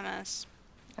doing Dynamis.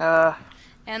 Uh,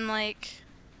 And like,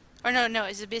 or no,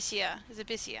 it's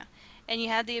Abyssia. And you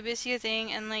had the Abyssia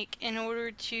thing, and like, in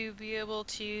order to be able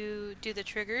to do the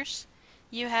triggers,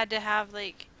 you had to have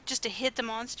like, just to hit the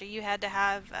monster, you had to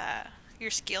have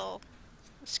your skill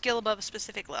above a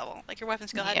specific level. Like your weapon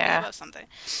skill had to be yeah. above something.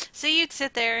 So you'd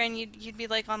sit there and you'd be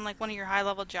like on like one of your high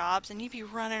level jobs, and you'd be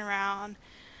running around.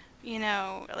 You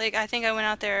know, like I think I went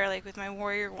out there like with my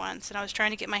warrior once, and I was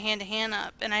trying to get my hand to hand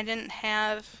up, and I didn't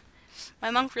have my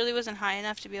monk really wasn't high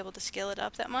enough to be able to scale it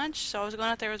up that much, so I was going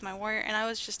out there with my warrior, and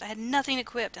I had nothing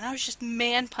equipped, and I was just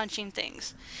man punching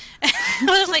things. I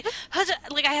was like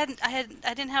I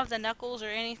didn't have the knuckles or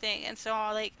anything, and so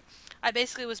I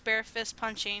basically was bare fist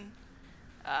punching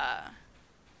uh,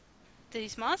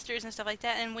 these monsters and stuff like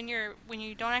that. And when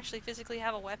you don't actually physically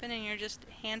have a weapon and you're just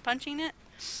hand punching it,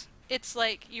 it's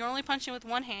like you're only punching with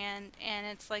one hand, and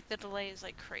it's like the delay is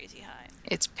like crazy high.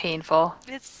 It's painful.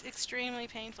 It's extremely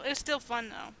painful. It was still fun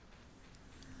though.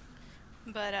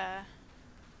 But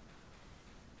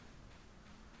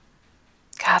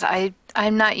God,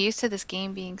 I'm not used to this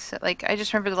game being so like I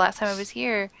just remember the last time I was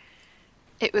here,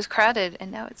 it was crowded and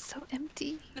now it's so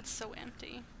empty. it's so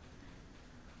empty.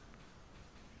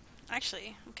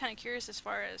 Actually, I'm kind of curious as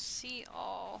far as see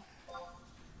all.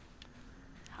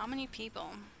 How many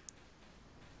people?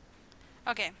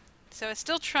 Okay, so it's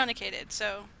still truncated,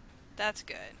 so that's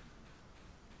good.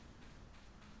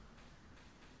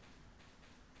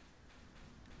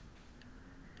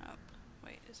 Oh,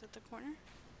 wait, is it the corner?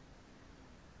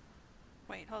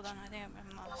 Wait, hold on, I think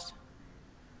I'm lost.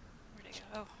 Where'd I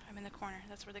go? Oh, I'm in the corner.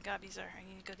 That's where the gobbies are. I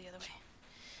need to go the other way.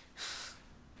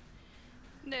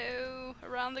 No,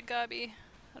 around the gobby.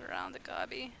 Around the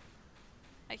gobby.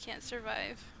 I can't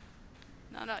survive.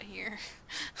 No, not here.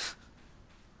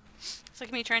 It's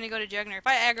like me trying to go to Jugner. If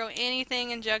I aggro anything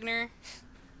in Jugner,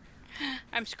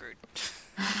 I'm screwed.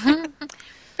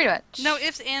 Pretty much. No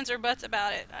ifs, ands, or buts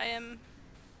about it. I am...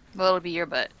 Well, it'll be your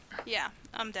butt. Yeah,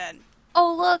 I'm dead.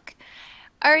 Oh, look!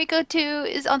 Arikkotwo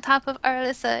is on top of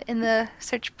Arlissa in the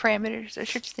search parameters or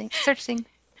search thing.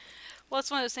 Well,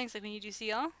 it's one of those things like when you do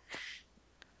CL.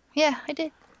 Yeah, I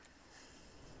did.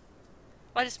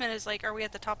 What I just meant is like, are we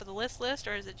at the top of the list,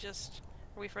 or is it just,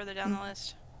 are we further down the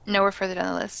list? No, we're further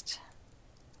down the list.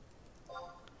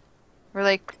 We're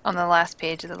like on the last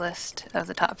page of the list of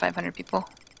the top 500 people.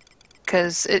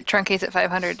 Because it truncates at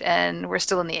 500 and we're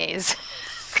still in the A's.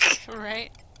 Right?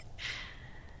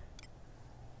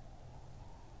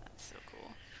 That's so cool.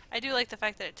 I do like the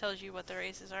fact that it tells you what the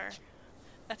races are.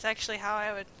 That's actually how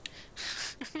I would...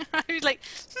 I'd be like,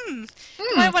 you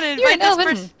might want to invite this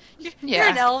person. You're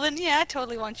an elven. Yeah, I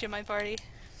totally want you in my party.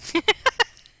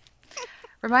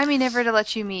 Remind me never to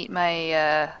let you meet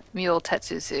my mule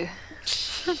Tetsusu.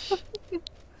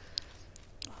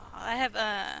 I have,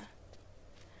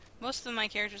 most of my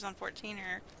characters on 14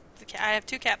 are... I have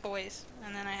 2 cat boys,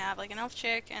 and then I have like an elf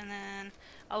chick, and then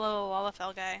a little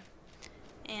Lalafell guy.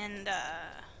 And,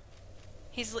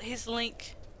 he's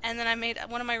Link. And then I made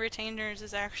one of my retainers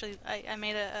is actually I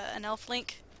made an elf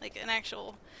Link, like an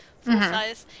actual full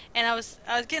size. And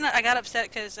I got upset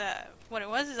because what it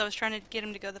was is I was trying to get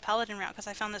him to go the paladin route because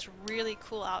I found this really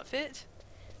cool outfit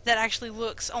that actually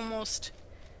looks almost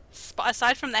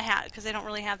aside from the hat, because they don't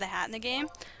really have the hat in the game,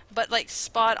 but like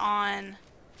spot on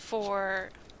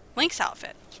for Link's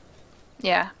outfit.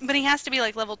 Yeah. But he has to be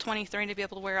like level 23 to be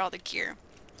able to wear all the gear.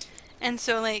 And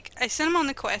so, like, I sent him on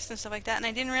the quest and stuff like that, and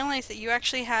I didn't realize that you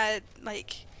actually had,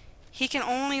 like, he can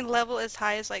only level as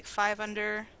high as, like, 5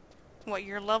 under what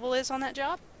your level is on that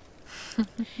job.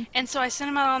 And so I sent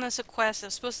him out on this quest. I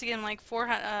was supposed to get him, like,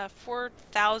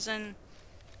 4,000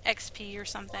 XP or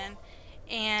something.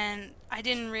 And I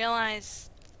didn't realize...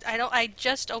 I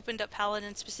just opened up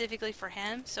Paladin specifically for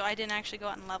him, so I didn't actually go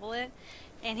out and level it.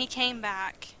 And he came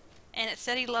back, and it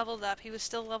said he leveled up. He was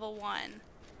still level 1.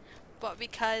 But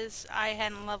because I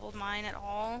hadn't leveled mine at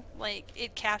all, like,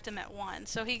 it capped him at 1.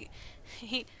 So he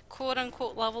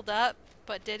quote-unquote leveled up,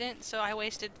 but didn't, so I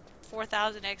wasted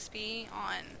 4,000 XP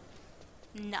on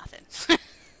nothing.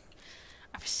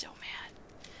 I was so mad.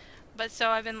 But so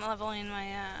I've been leveling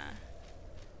my,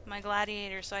 my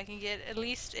gladiator so I can get at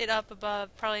least it up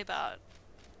above, probably about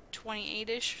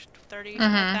 28-ish, 30,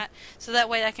 something like that. So that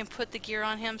way I can put the gear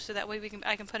on him, so that way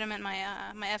I can put him in my,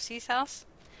 my FC's house.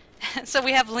 So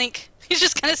we have Link. He's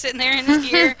just kind of sitting there in his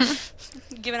gear,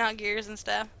 giving out gears and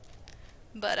stuff.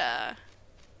 But,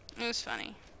 it was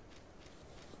funny.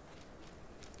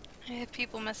 I have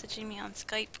people messaging me on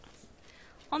Skype.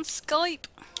 On Skype!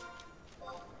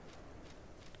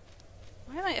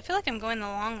 I feel like I'm going the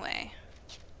long way.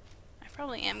 I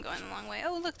probably am going the long way.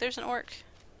 Oh, look, there's an orc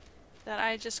that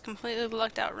I just completely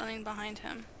lucked out running behind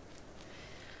him.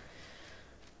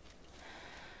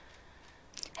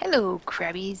 Hello,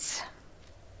 crabbies.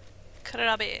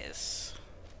 Crabbies.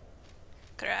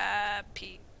 Crab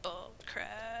people.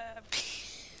 Crab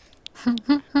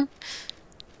I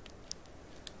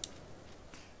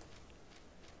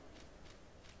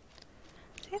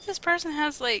I think this person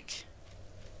has like...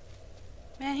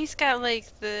 Man, he's got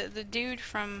like the dude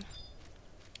from...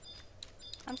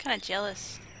 I'm kind of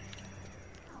jealous.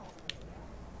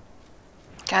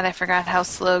 God, I forgot how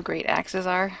slow great axes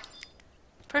are.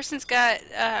 Person's got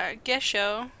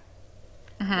Gesho,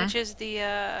 Mm-hmm. which is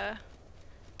the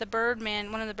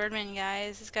Birdman, one of the Birdman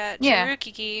guys. He's got Yeah.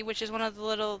 Cherukiki, which is one of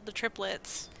the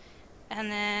triplets,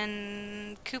 and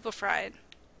then Koopa Fried.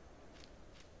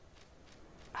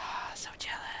 Ah, so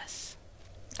jealous.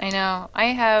 I know. I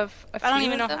have a I don't few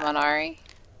even know of them how. on Ari.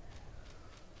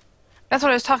 That's what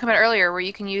I was talking about earlier, where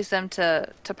you can use them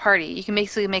to party. You can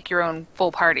basically make your own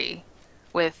full party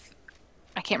with,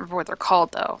 I can't remember what they're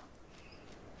called though.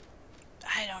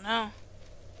 I don't know.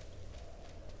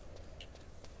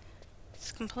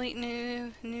 It's complete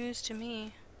news to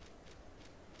me.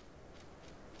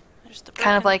 There's the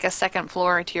Kind of broken. like a second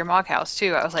floor to your mog house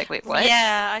too. I was like, wait, what?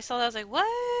 Yeah, I saw that. I was like,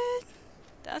 what?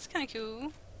 That's kind of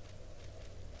cool.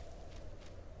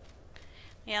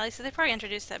 Yeah, Lisa, they probably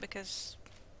introduced that because,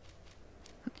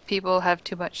 People have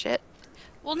too much shit.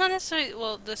 well, not necessarily.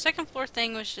 Well, the second floor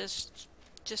thing was just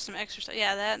some extra stuff.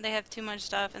 Yeah, that they have too much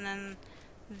stuff, and then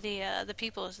the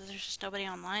people is that there's just nobody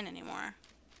online anymore.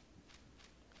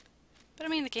 But I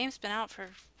mean, the game's been out for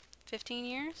 15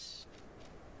 years,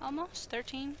 almost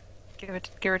 13, Give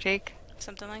or take.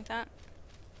 something like that.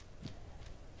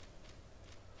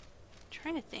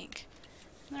 Trying to think.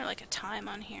 Is there like a time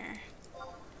on here?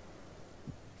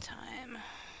 Time.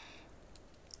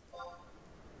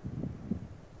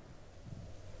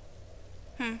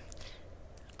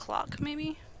 Clock,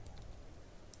 maybe?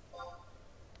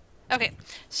 Okay,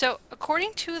 so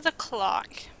according to the clock,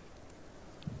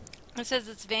 it says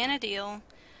it's Vanadil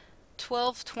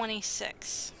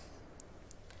 12:26.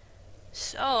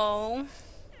 So,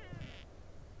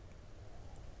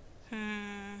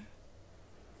 I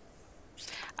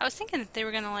was thinking that they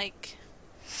were gonna like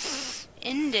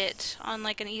end it on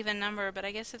like an even number, but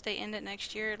I guess if they end it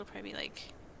next year, it'll probably be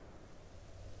like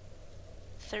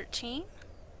 13,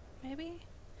 maybe?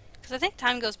 Because I think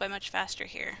time goes by much faster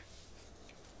here.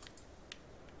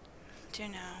 Do you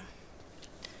know?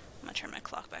 I'm gonna turn my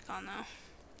clock back on though.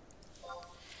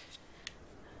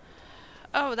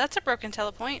 Oh, that's a broken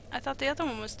telepoint. I thought the other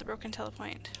one was the broken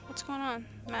telepoint. What's going on?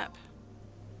 Map.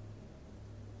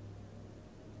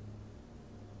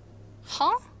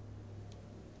 Huh?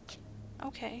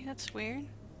 Okay, that's weird.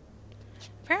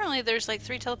 Apparently there's like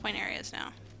 3 telepoint areas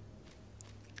now.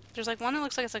 There's like one that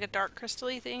looks like it's like a dark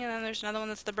crystal-y thing, and then there's another one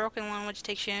that's the broken one, which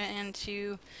takes you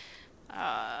into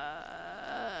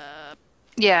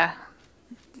Yeah,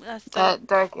 the that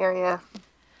dark area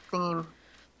thingy.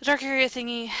 dark area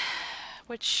thingy,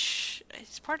 which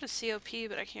is part of COP,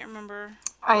 but I can't remember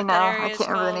I what know. that I area is can't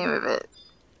remember the called. name of it.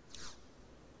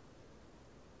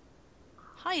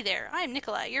 Hi there, I am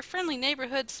Nikolai, your friendly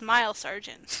neighborhood smile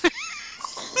sergeant.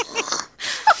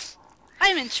 I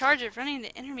am in charge of running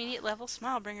the intermediate level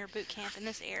Smilebringer boot camp in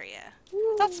this area.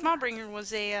 I thought Smilebringer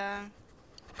was a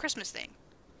Christmas thing.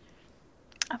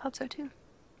 I thought so too.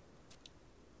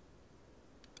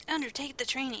 Undertake the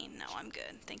training. No, I'm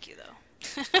good. Thank you though.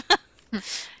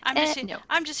 No.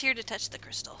 I'm just here to touch the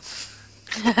crystal.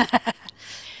 Thank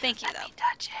you Let though. me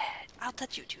touch it. I'll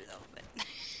touch you too though. But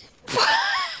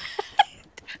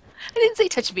I didn't say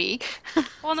touch me.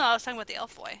 well, no, I was talking about the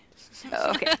elf boy.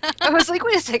 Oh, okay. I was like,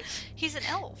 wait a second. He's an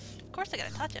elf. Of course I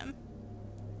gotta touch him.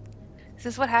 Is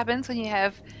this what happens when you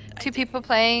have two people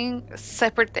playing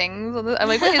separate things? I'm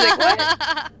like, wait, like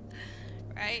what?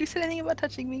 Right? Who said anything about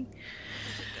touching me?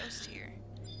 There's a ghost here.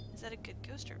 Is that a good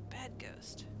ghost or a bad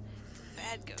ghost? It's a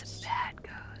bad ghost. Bad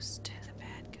ghost. It's a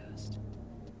bad ghost.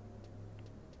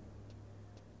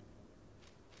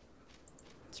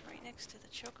 It's right next to the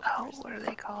chocobo. Oh, person. what are they Let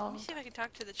me called? see if I can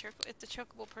talk to the chocobo. If the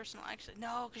chocobo person will actually.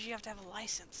 No, because you have to have a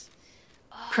license.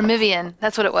 Oh. Promivian.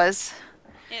 That's what it was.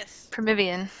 Yes.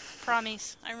 Promivian.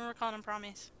 Promise. I remember calling him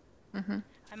Promise. Mm-hmm.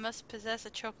 I must possess a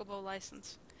chocobo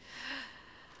license.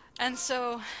 And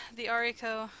so the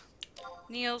Ariko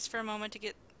kneels for a moment to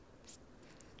get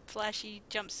flashy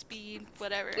jump speed,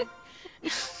 whatever.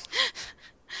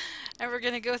 And we're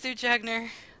gonna go through Jugner.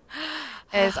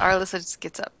 As Arlissa just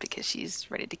gets up because she's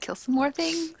ready to kill some more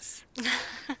things.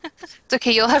 It's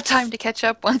okay, you'll have time to catch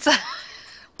up once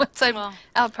once I'm Well,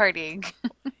 out partying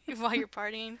while you're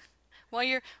partying, while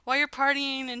you're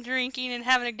partying and drinking and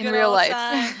having a in good real old life.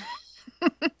 time.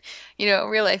 You know,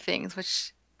 real life things,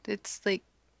 which it's like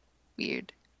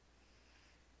weird.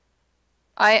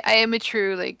 I am a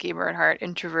true like gamer at heart,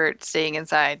 introvert, staying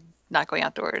inside, not going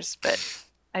outdoors, but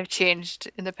I've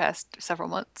changed in the past several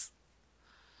months.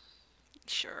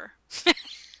 Sure.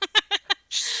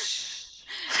 Shh.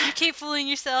 You keep fooling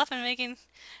yourself and making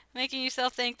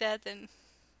yourself think that, then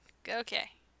okay.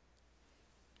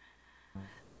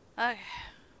 Okay.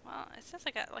 Well, it says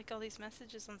I got like all these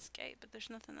messages on Skype, but there's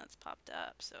nothing that's popped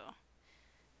up, so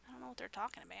I don't know what they're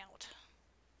talking about.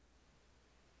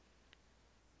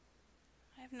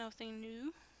 I have nothing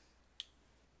new.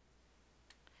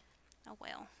 Oh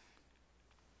well.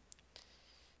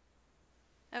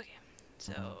 Okay.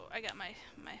 So I got my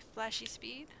flashy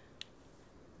speed.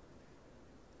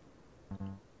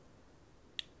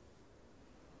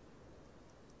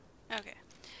 Okay.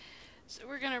 So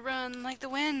we're gonna run like the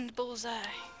wind, bullseye.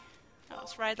 Oh,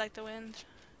 let's ride like the wind.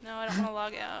 No, I don't want to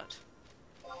log out.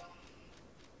 I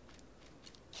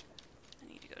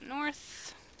need to go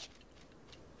north.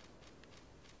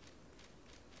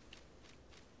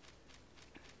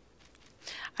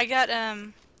 I got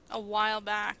a while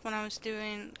back when I was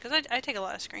doing, because I take a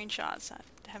lot of screenshots. I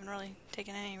haven't really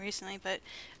taken any recently, but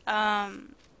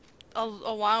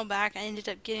a while back I ended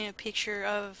up getting a picture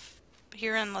of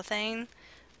here in Lethane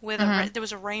with Hmm. there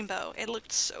was a rainbow. It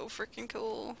looked so freaking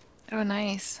cool. Oh,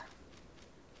 nice.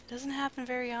 It doesn't happen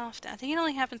very often. I think it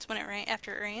only happens when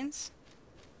after it rains.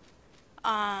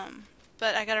 Um,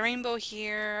 but I got a rainbow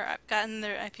here. I've gotten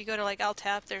there. If you go to like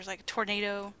Altap, there's like a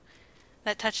tornado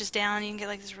that touches down. You can get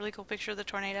like this really cool picture of the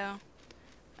tornado.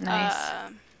 Nice. Uh,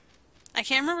 I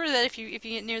can't remember that if you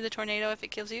get near the tornado if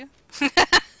it kills you, but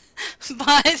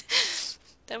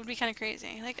that would be kind of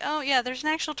crazy. Like, oh yeah, there's an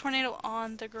actual tornado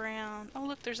on the ground. Oh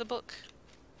look, there's a book.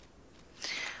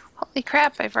 Holy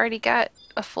crap, I've already got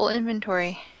a full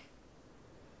inventory.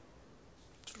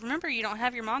 Remember, you don't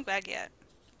have your mog bag yet.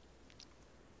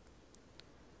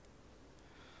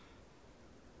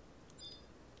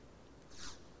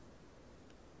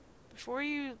 Before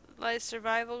you lies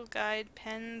survival guide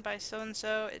penned by so and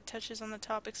so. It touches on the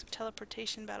topics of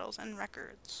teleportation battles and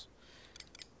records.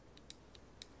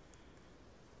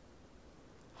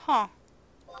 Huh.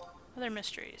 Other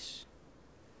mysteries.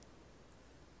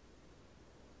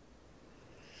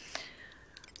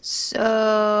 Oh,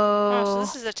 so So,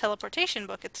 this is a teleportation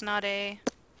book. It's not a...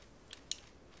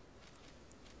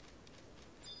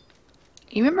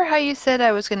 you remember how you said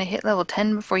I was going to hit level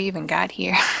 10 before you even got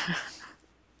here?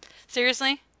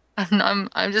 Seriously? I'm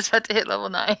just about to hit level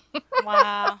 9.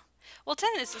 Wow. Well, 10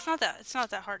 is it's not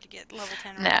that hard to get level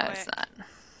 10 No, real it's quick. not.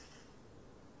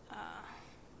 Uh,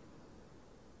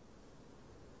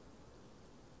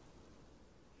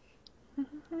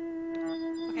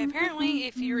 okay, apparently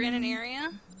if you're in an area...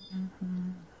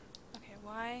 Okay,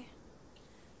 why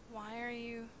are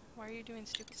you doing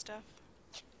stupid stuff?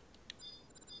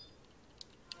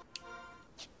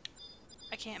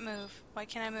 I can't move. Why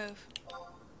can't I move?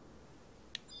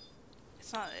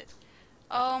 It's not it.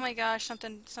 Oh my gosh,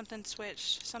 something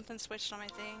switched. Something switched on my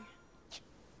thing.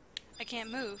 I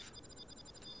can't move.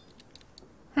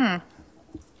 Hmm.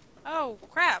 Oh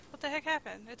crap, what the heck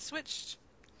happened? It switched.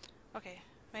 Okay,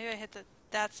 maybe I hit the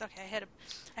that's okay.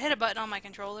 I hit a button on my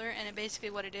controller and it basically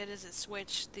what it did is it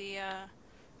switched the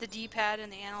D-pad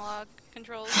and the analog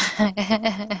controls.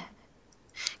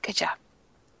 Good job.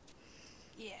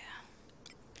 Yeah.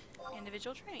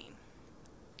 Individual training.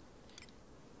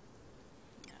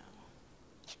 No.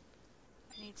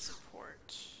 I need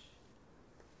support.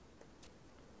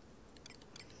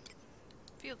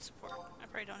 Field support. I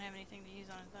probably don't have anything to use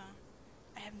on it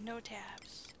though. I have no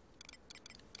tabs.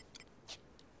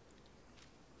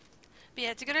 But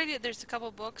yeah, it's a good idea. There's a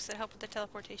couple books that help with the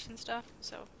teleportation stuff,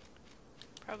 so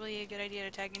probably a good idea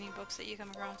to tag any books that you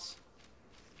come across.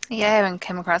 Yeah, I haven't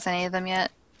come across any of them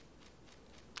yet.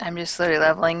 I'm just slowly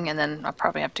leveling, and then I'll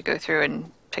probably have to go through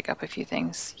and pick up a few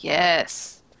things.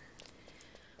 Yes.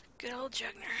 Good old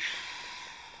Jugner.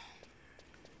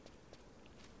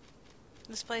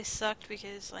 This place sucked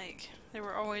because, like, there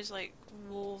were always, like,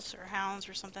 wolves or hounds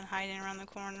or something hiding around the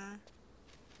corner.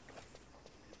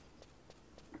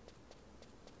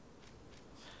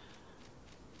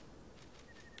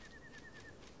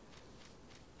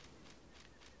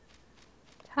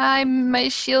 Hi, my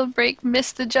shield break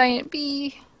missed the giant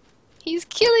bee. He's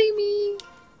killing me.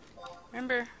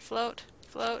 Remember, float,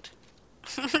 float.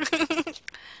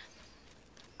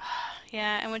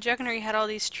 Yeah, and with Jugner you had all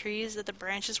these trees that the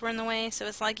branches were in the way, so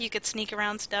it's like you could sneak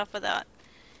around stuff without...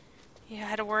 You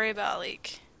had to worry about,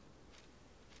 like...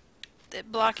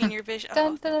 blocking your vision.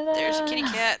 Dun, Oh, dun, dun, there's a kitty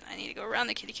dun. cat. I need to go around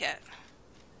the kitty cat.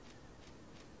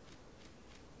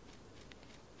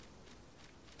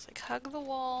 It's like hug the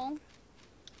wall.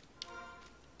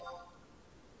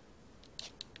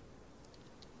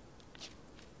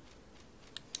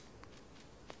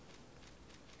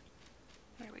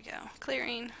 There we go.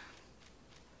 Clearing.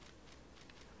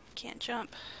 Can't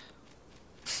jump.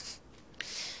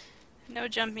 No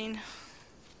jumping.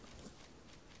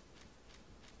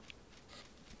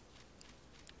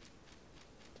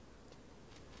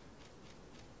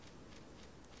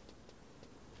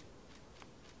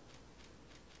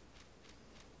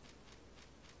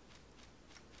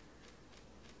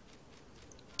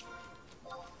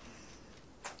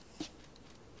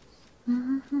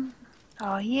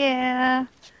 Oh yeah.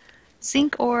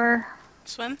 Sink or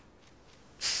Swim?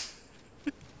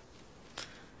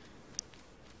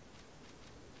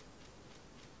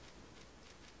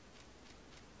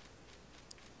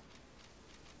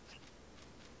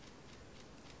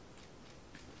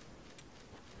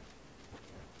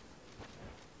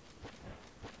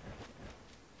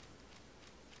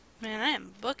 Man, I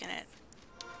am booking it.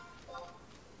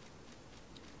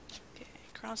 Okay,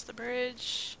 cross the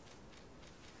bridge.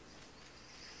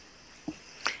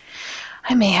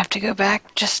 I may have to go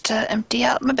back just to empty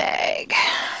out my bag.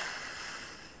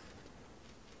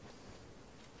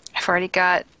 I've already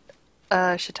got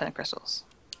a shit ton of crystals.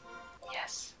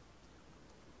 Yes.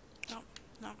 No,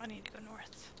 no, I need to go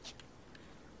north.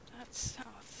 That's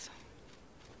south.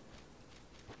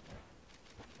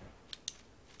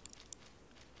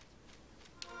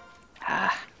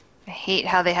 Ah, I hate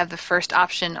how they have the first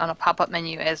option on a pop-up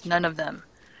menu as none of them.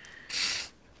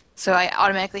 So I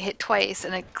automatically hit twice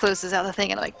and it closes out the thing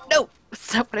and I'm like, no,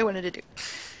 that's not what I wanted to do.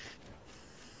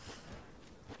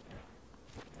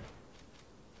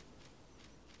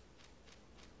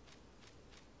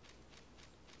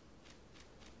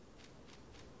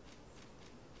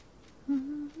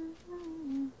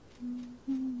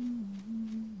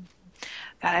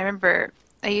 God, I remember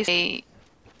I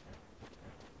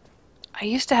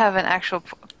used to have an actual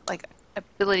like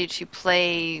ability to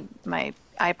play my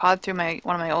iPod through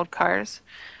one of my old cars,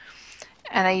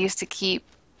 and I used to keep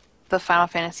the Final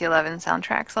Fantasy XI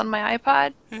soundtracks on my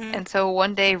iPod. Mm-hmm. And so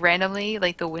one day, randomly,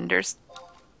 like the Windurst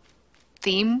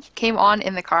theme came on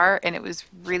in the car, and it was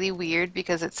really weird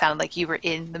because it sounded like you were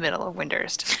in the middle of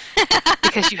Windurst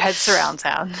because you had surround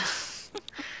sound.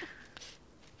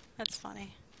 That's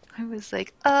funny. I was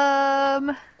like, Do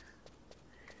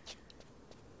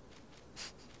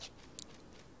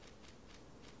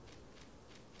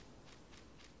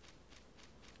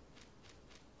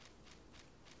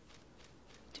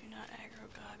not aggro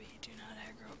Gobby. Do not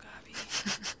aggro Gobby.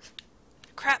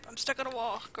 Crap, I'm stuck on a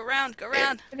wall. Go round, go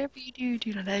round. whatever you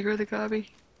do not aggro the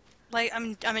gobby. Like, I'm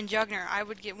in Jugner. I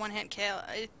would get one hit kill.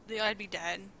 I'd be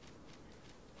dead.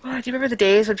 Oh, do you remember the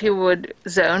days when people would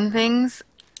zone things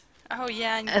Oh,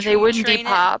 yeah, and and they wouldn't train it.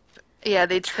 depop? Yeah,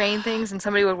 they'd train things and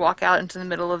somebody would walk out into the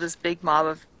middle of this big mob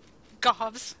of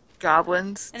Gobs.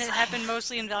 goblins. And it happened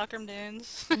mostly in Valkyrie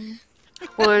Dunes.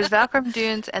 Well, there was Valkyrie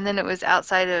Dunes and then it was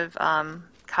outside of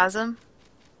Kazum.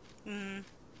 Mm.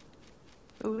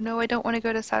 Oh no, I don't want to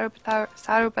go to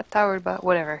Sarubat Tower, but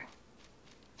whatever.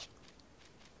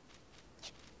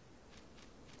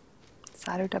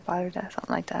 Saruda, something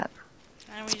like that.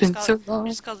 And It's been so long. We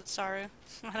just called it Saru.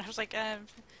 And I was like,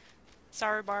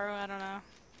 Saru Baru, I don't know.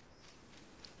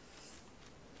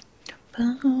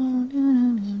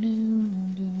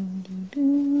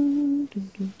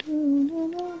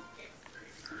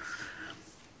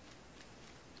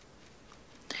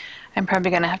 I'm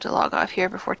probably gonna have to log off here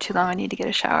before too long. I need to get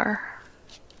a shower.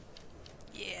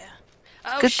 Yeah.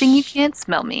 Oh, Good thing you can't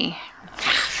smell me.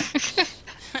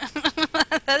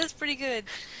 That is pretty good.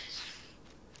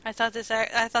 I thought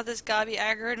this Gobby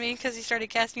aggroed me because he started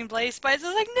casting Blaze Spice. I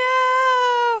was like,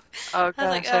 no! Oh gosh, I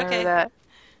was like, I remember okay. that.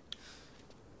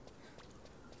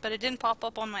 But it didn't pop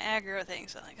up on my aggro thing,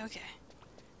 so I'm like, okay.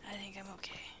 I think I'm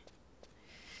okay.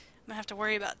 I'm gonna have to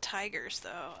worry about tigers,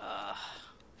 though.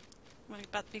 I'm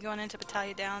about to be going into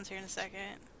Battalion Downs here in a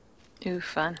second. Ooh,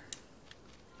 fun.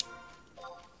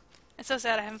 It's so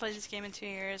sad I haven't played this game in 2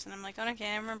 years, and I'm like, oh,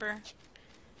 okay, I remember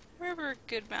a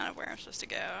good amount of where I'm supposed to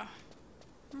go.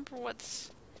 Remember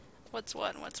what's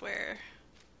what and what's where.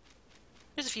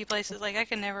 There's a few places, like, I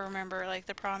can never remember, like,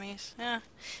 the Promise. Yeah.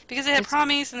 Because they had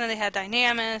Promise, and then they had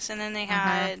Dynamis, and then they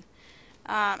had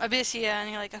Abyssia, and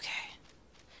you're like, okay.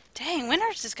 Dang,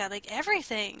 Windurst has got, like,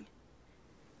 everything.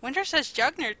 Windurst has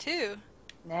Jugner, too.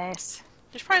 Nice.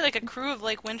 There's probably, like, a crew of,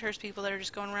 like, Windurst people that are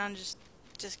just going around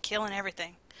just killing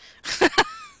everything.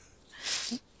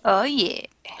 Oh yeah.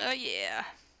 Oh, yeah.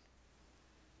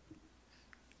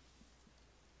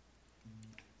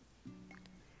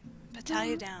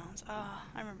 Battalion Downs. Oh,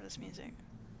 I remember this music.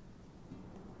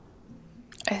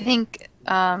 I think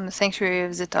Sanctuary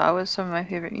of Zita was some of my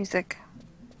favorite music.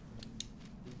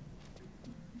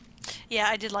 Yeah,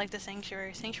 I did like the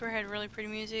Sanctuary. Sanctuary had really pretty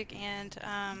music, and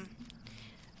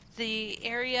the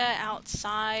area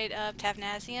outside of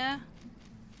Tavnazia,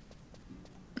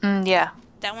 Yeah.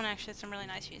 that one actually had some really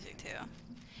nice music too.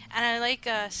 And I like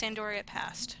Sandoria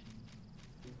Past.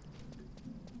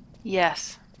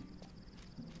 Yes.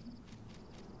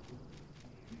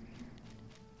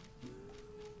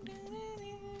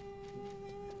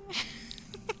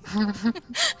 Oh,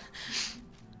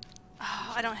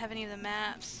 I don't have any of the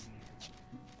maps.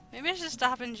 Maybe I should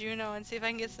stop in Juneau and see if I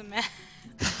can get some maps.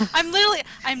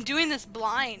 I'm doing this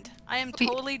blind. I am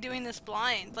totally doing this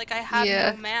blind. Like, I have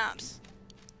Yeah. no maps.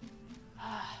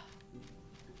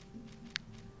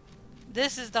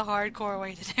 This is the hardcore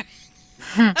way to do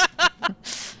it.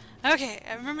 Okay,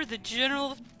 I remember the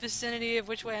general vicinity of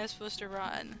which way I'm supposed to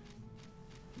run.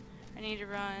 I need to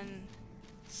run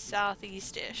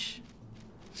southeast-ish.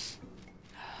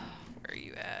 Where are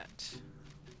you at?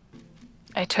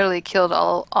 I totally killed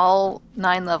all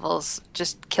 9 levels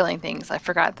just killing things. I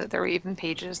forgot that there were even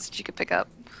pages that you could pick up.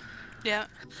 Yeah.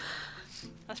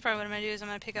 That's probably what I'm gonna do is I'm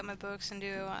gonna pick up my books and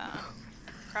do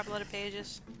crap a lot of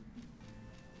pages.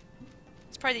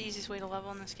 It's probably the easiest way to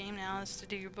level in this game now is to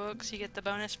do your books. You get the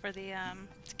bonus for the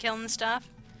killing stuff,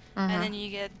 and then you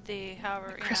get the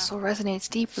however. The crystal resonates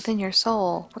deep within your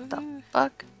soul. What the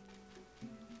fuck?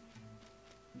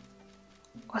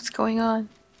 What's going on?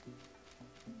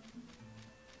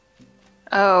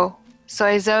 Oh, so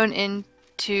I zone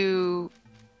into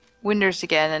Windurst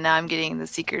again, and now I'm getting the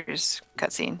Seekers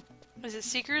cutscene. Is it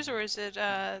Seekers or is it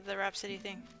the Rhapsody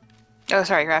thing? Oh,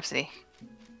 sorry, Rhapsody.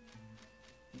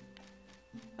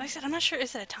 Like I said, I'm not sure.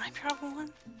 Is it a time travel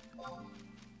one? I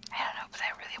don't know, but I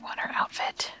really want her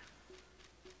outfit.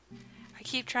 I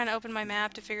keep trying to open my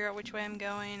map to figure out which way I'm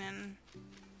going, and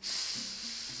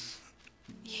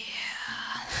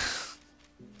yeah,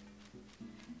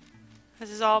 this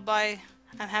is all by.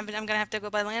 I'm gonna have to go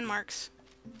by landmarks.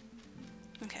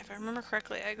 Okay, if I remember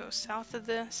correctly, I go south of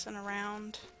this and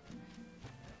around.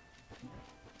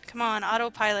 Come on,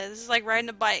 autopilot. This is like riding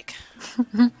a bike.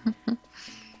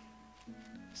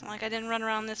 It's not like I didn't run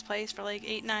around this place for like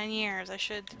 8-9 years. I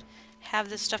should have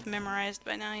this stuff memorized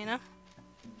by now, you know?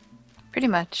 Pretty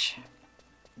much.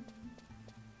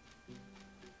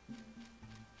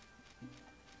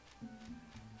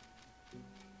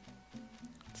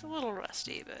 It's a little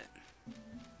rusty, but...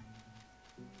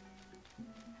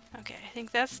 Okay, I think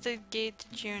that's the gate to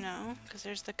Juneau, because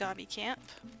there's the Gobby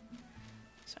camp.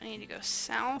 So I need to go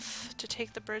south to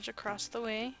take the bridge across the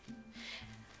way.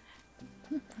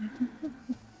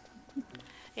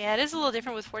 Yeah, it is a little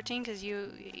different with 14, because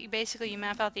you basically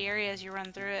map out the area as you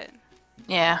run through it.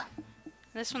 Yeah.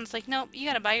 This one's like, nope, you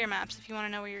gotta buy your maps if you want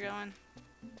to know where you're going.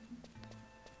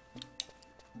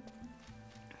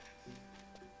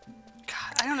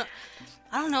 God,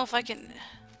 I don't know if I can...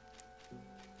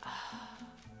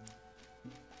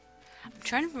 I'm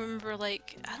trying to remember,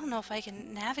 like, I don't know if I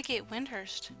can navigate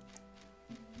Windurst.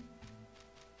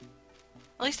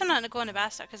 At least I'm not going to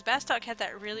Bastock, because Bastock had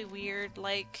that really weird,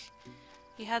 like...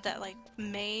 You had that, like,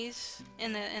 maze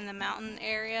in the mountain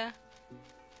area.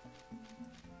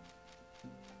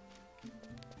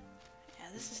 Yeah,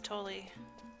 this is totally...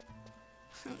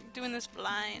 doing this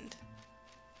blind.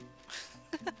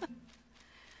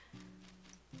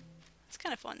 It's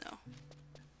kind of fun, though.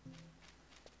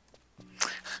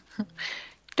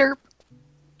 Derp.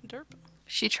 Derp.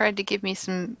 She tried to give me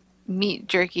some meat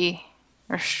jerky,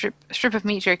 or strip of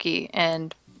meat jerky,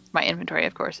 and my inventory,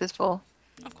 of course, is full.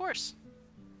 Of course.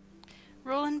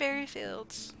 Rolling berry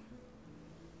fields.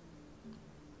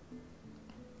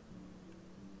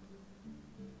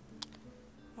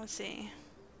 Let's see.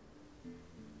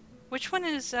 Which one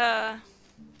is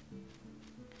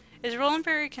Rolling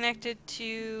Berry connected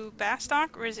to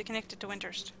Bastock, or is it connected to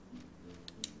Windurst?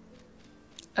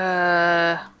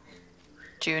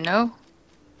 Juneau?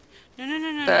 No, no,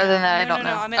 no, no, But other than that, no, I don't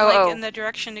no, know. I meant like in the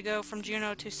direction to go from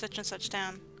Juneau to such and such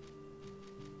town.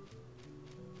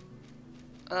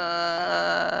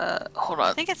 Hold on.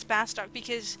 I think it's Bastock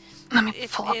because Let me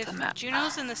if pull up the map.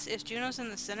 Juneau's in the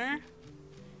center,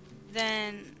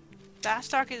 then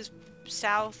Bastock is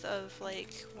south of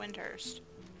like Windurst,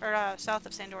 or south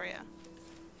of Sandoria.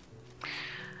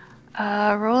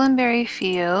 Rolling Berry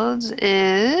Fields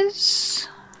is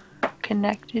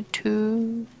connected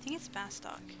to... I think it's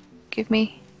Bastock. Give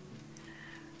me...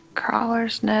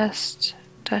 Crawler's Nest,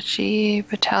 Duchy,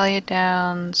 Battalion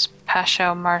Downs,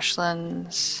 Pashow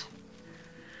Marshlands,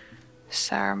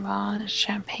 Saruman,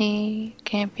 Champagne,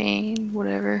 Campaign,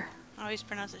 whatever. I always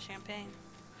pronounce it champagne.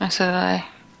 That's what I.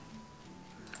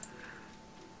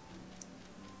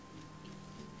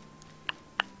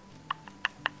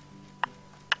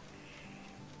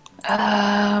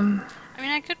 I mean,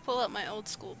 I could pull up my old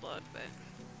school book, but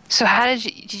So how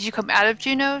did you come out of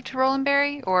Juneau to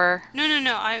Rolandberry, or?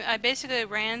 no. I basically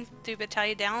ran through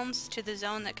Battalion Downs to the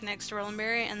zone that connects to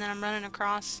Rolandberry, and then I'm running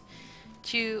across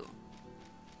to.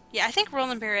 Yeah, I think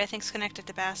Rolandberry is connected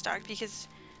to Bastock because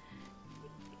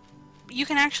you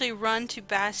can actually run to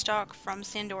Bastock from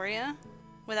Sandoria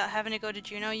without having to go to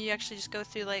Juneau. You actually just go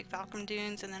through like Valcrum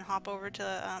Dunes and then hop over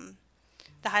to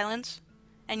the Highlands,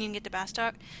 and you can get to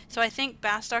Bastock. So I think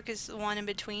Bastock is the one in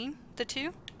between the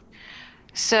two.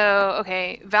 So,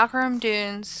 okay, Valkyrum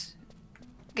Dunes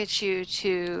gets you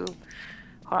to.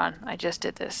 Hold on, I just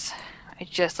did this. I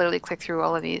just literally clicked through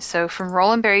all of these. So from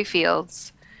Rolandberry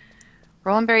Fields,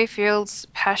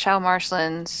 Paschal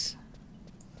Marshlands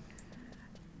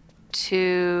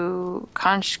to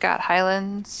Conscott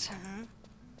Highlands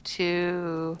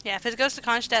to Yeah, if it goes to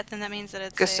Kronstadt, then that means that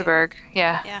it's Gustaberg.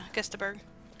 Yeah. Yeah, Gustaberg.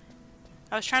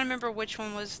 I was trying to remember which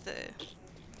one was the.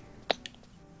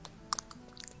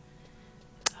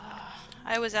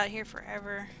 I was out here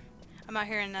forever. I'm out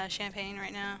here in Champagne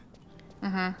right now.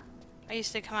 I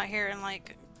used to come out here and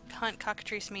like hunt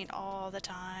cockatrice meat all the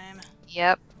time.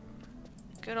 Yep.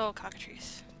 Good old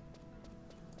cockatrice.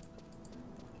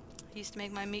 I used to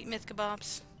make my meat myth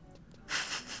kebabs.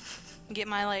 Get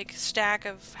my like stack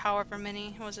of however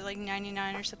many, was it like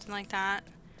 99 or something like that?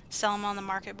 Sell them on the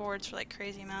market boards for like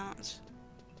crazy amounts.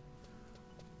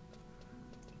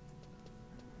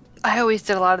 I always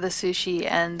did a lot of the sushi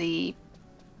and the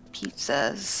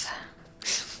pizzas.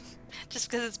 Just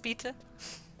because it's pizza?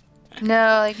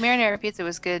 No, like marinara pizza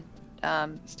was good.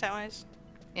 Stat-wise?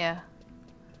 Yeah.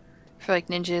 For like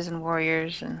ninjas and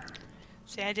warriors and.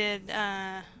 See, I did,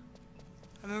 I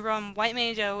remember on White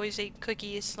Mage I always ate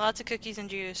cookies, lots of cookies and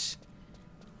juice.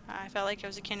 I felt like I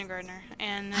was a kindergartner.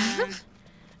 And then,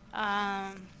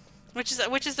 which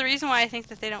is the reason why I think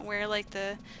that they don't wear like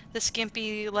the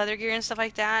skimpy leather gear and stuff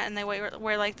like that, and they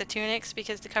wear like the tunics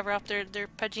because to cover up their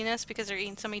pudginess because they're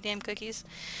eating so many damn cookies.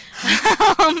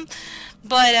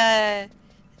 But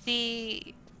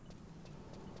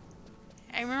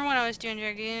I remember when I was doing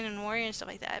Dragoon and Warrior and stuff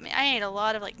like that. I mean, I ate a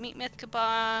lot of like meat myth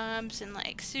kebabs and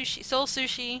like sushi, soul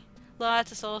sushi,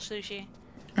 lots of soul sushi.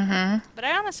 But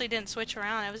I honestly didn't switch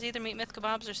around. It was either meat myth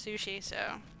kebabs or sushi. So.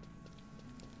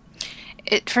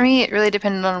 For me, it really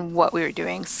depended on what we were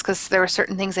doing, because there were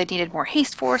certain things I needed more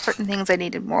haste for, certain things I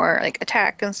needed more like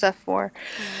attack and stuff for.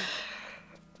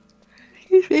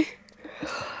 Excuse me.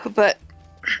 But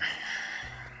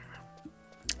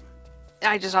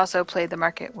I just also played the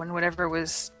market when whatever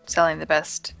was selling the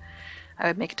best, I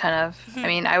would make a ton of. I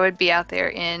mean, I would be out there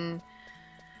in,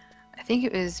 I think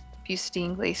it was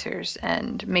Bustine Glaciers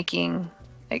and making,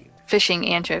 like, fishing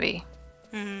anchovy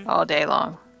all day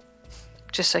long.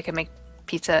 Just so I could make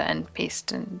pizza and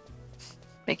paste and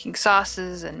making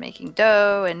sauces and making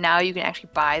dough. And now you can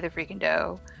actually buy the freaking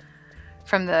dough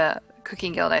from the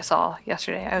cooking guild I saw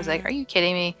yesterday. I was like, are you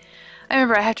kidding me? I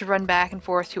remember I had to run back and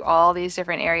forth to all these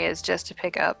different areas just to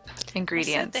pick up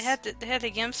ingredients. They had to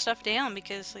gimp stuff down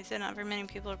because they said not very many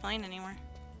people are playing anymore.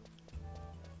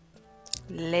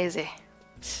 Lazy.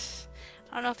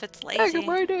 I don't know if it's lazy. Back in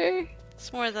my day.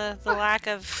 It's more the lack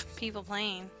of people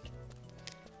playing.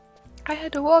 I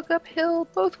had to walk uphill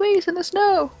both ways in the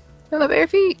snow with my bare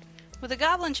feet. With a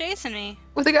goblin chasing me.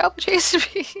 With a goblin chasing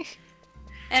me.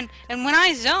 And when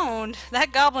I zoned,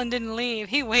 that goblin didn't leave.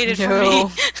 He waited for me.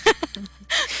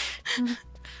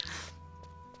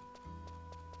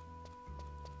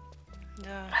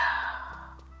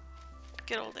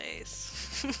 Good old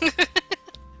days.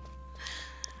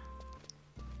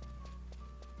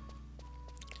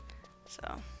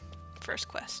 So, first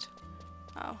quest.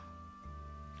 Oh.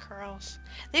 Curls.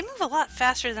 They move a lot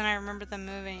faster than I remember them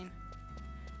moving.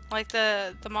 Like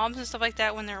the mobs and stuff like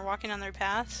that when they're walking on their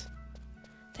paths.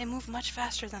 They move much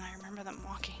faster than I remember them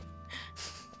walking.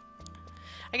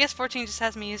 I guess 14 just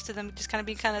has me used to them just kind of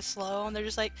being kind of slow, and they're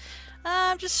just like,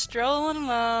 I'm just strolling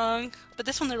along. But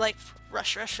this one they're like,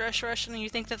 rush, rush, rush, rush, and you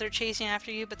think that they're chasing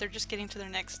after you, but they're just getting to their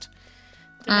next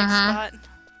spot.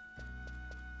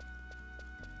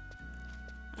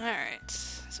 Alright,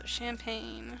 so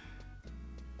Champagne.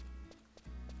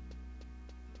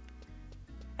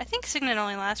 I think Signet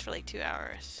only lasts for like 2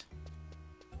 hours.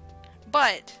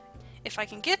 But if I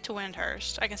can get to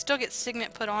Windurst, I can still get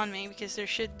Signet put on me because there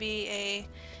should be a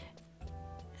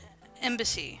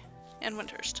embassy in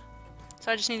Windurst.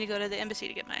 So I just need to go to the embassy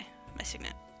to get my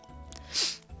Signet.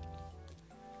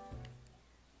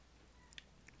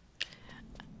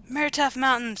 Meritaf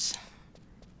Mountains.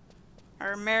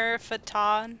 Or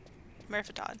Merifatod.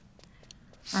 Merifatod.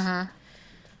 Mm-hmm.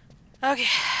 Okay,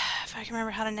 if I can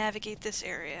remember how to navigate this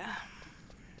area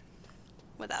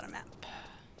without a map.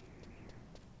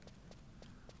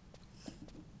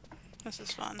 This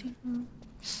is fun.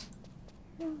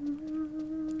 Okay,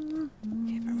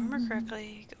 if I remember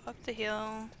correctly, go up the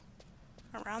hill,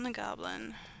 around the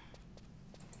goblin.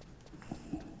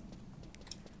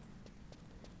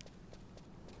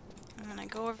 And then I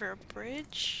go over a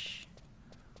bridge.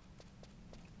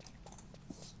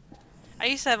 I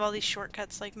used to have all these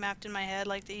shortcuts like mapped in my head,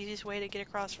 like the easiest way to get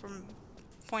across from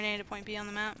point A to point B on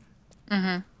the map.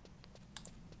 Mm-hmm.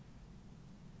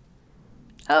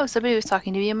 Oh, somebody was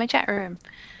talking to me in my chat room.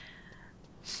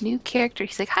 New character.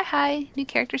 He's like, hi, new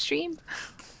character stream?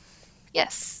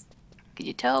 Yes. Could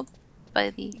you tell by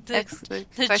the The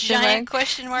question giant mark?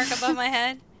 question mark above my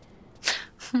head.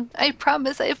 I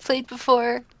promise I've played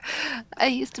before. I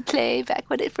used to play back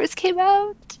when it first came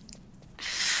out.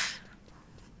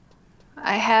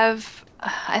 I have,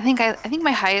 I think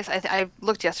my highest, I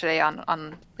looked yesterday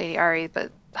on Lady Ari,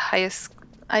 but the highest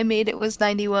I made it was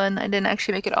 91. I didn't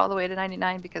actually make it all the way to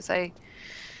 99 because I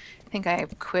think I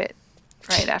quit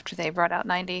right after they brought out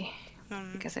 90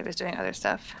 because I was doing other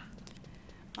stuff.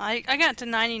 I got to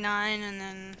 99 and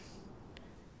then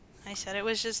I said it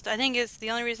was just, I think it's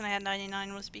the only reason I had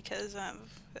 99 was because of,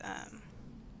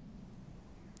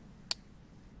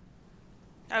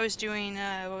 I was doing,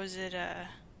 what was it,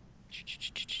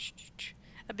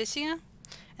 Abyssia?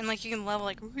 And like you can level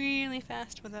like really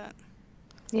fast with that.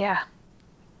 Yeah.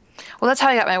 Well, that's how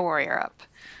I got my warrior up.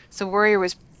 So warrior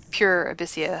was pure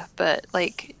Abyssia, but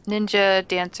like ninja,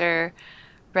 dancer,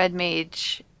 red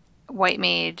mage, white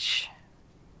mage,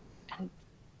 and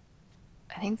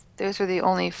I think those were the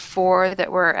only four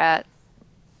that were at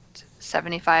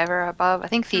 75 or above. I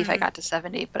think thief I got to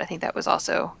 70, but I think that was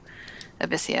also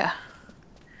Abyssia.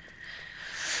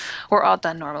 We're all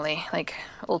done normally, like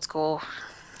old school.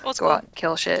 Old Go school. out,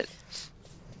 kill shit,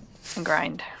 and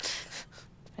grind,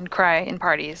 and cry in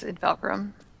parties in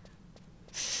Valkyrum.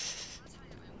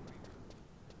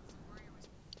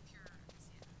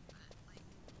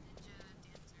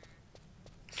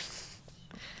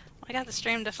 I got the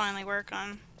stream to finally work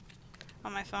on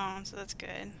my phone, so that's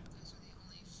good.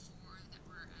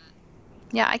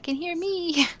 Yeah, I can hear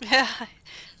me. Yeah.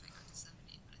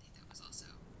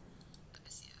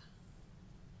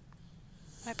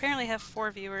 I apparently have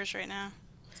 4 viewers right now.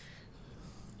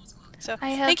 So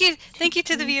thank you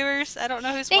to the viewers. I don't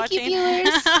know who's Thank watching. you,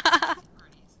 viewers.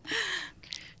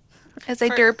 As I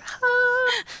derp.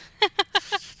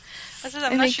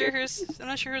 I'm not sure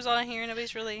who's on here.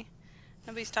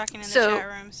 Nobody's talking in the chat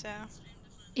room. So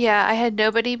yeah, I had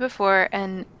nobody before,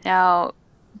 and now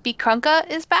B Krunka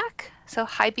is back. So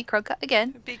hi B Krunka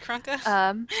again. B Krunka.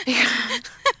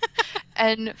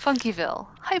 And Funkyville.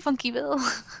 Hi Funkyville.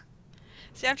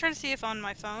 See, I'm trying to see if on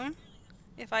my phone,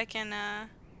 if I can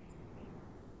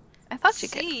I thought you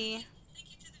could.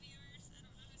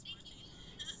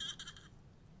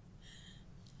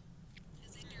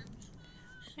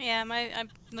 Yeah, I'm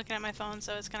looking at my phone,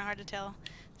 so it's kind of hard to tell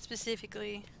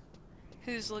specifically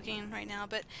who's looking right now.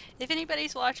 But if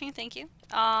anybody's watching, thank you.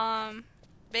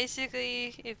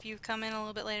 Basically, if you come in a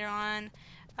little bit later on,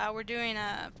 we're doing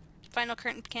a final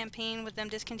curtain campaign with them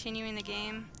discontinuing the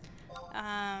game.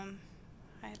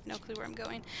 I have no clue where I'm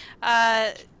going.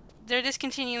 They're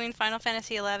discontinuing Final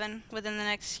Fantasy XI within the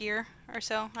next year or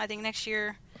so. I think next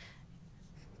year,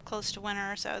 close to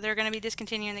winter or so, they're going to be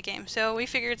discontinuing the game. So we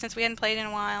figured, since we hadn't played in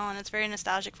a while and it's very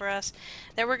nostalgic for us,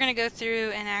 that we're going to go through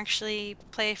and actually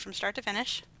play from start to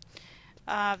finish.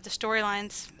 The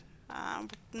storylines, I'm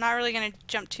not really going to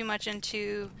jump too much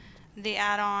into the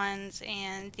add-ons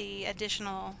and the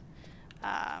additional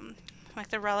like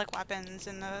the relic weapons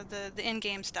and the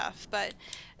in-game stuff, but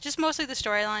just mostly the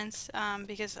storylines,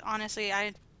 because honestly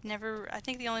I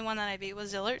think the only one that I beat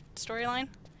was Zillert storyline,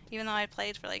 even though I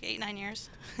played for like 8-9 years.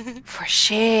 For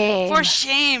shame. For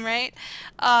shame, right?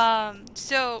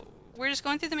 So we're just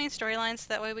going through the main storylines, so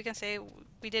that way we can say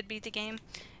we did beat the game.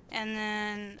 And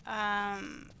then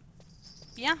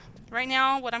yeah, right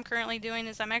now what I'm currently doing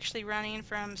is I'm actually running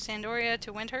from Sandoria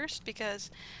to Windurst,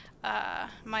 because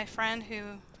my friend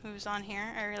who's on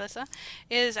here, Arikkotwo,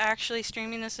 is actually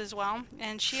streaming this as well,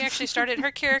 and she actually started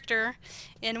her character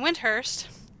in Windurst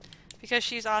because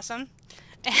she's awesome.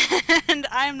 And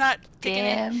I'm not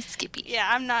picking Skippy. Yeah,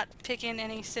 I'm not picking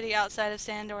any city outside of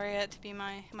Sandoria to be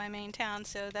my main town,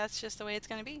 so that's just the way it's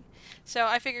going to be. So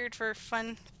I figured, for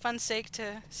fun's sake,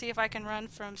 to see if I can run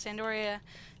from Sandoria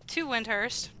to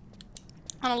Windurst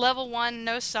on a level 1,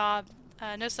 no sub,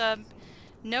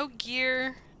 no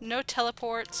gear, no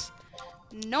teleports,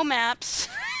 no maps,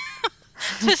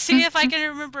 to see if I can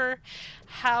remember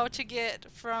how to get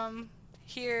from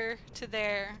here to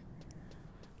there.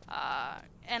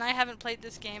 And I haven't played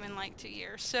this game in like 2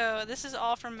 years, so this is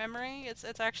all from memory. It's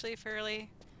actually fairly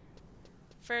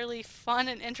fun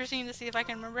and interesting to see if I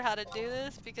can remember how to do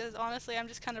this, because honestly, I'm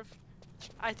just kind of,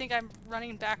 I think I'm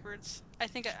running backwards. I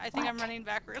think I'm What? running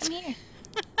backwards. Come here.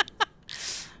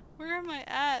 Where am I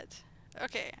at?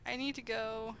 Okay, I need to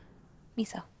go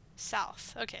Miso.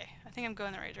 south. Okay, I think I'm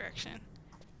going the right direction.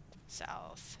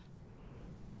 South.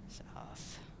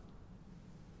 South.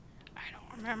 I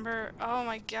don't remember. Oh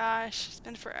my gosh, it's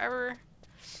been forever.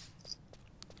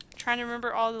 Trying to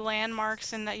remember all the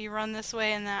landmarks and that you run this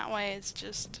way and that way. It's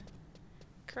just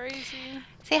crazy.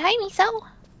 Say hi, Miso.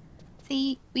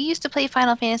 See, we used to play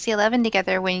Final Fantasy XI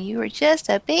together when you were just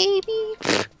a baby.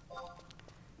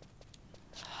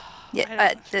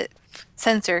 Yeah, the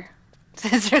censor.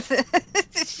 Censor.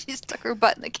 She stuck her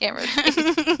butt in the camera.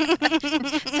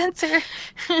 Censor.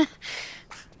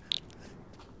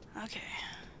 Okay.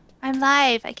 I'm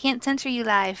live. I can't censor you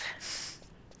live.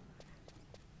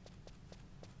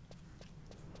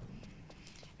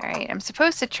 Alright, I'm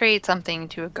supposed to trade something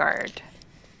to a guard.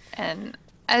 And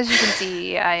as you can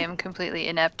see, I am completely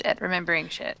inept at remembering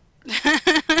shit.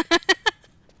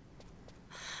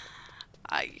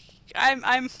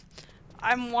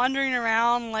 I'm wandering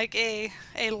around like a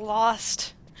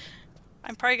lost.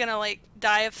 I'm probably gonna like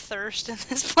die of thirst in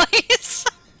this place.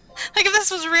 Like if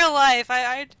this was real life,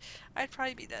 I'd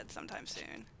probably be dead sometime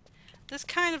soon. This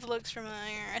kind of looks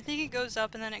familiar. I think it goes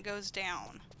up and then it goes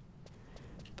down.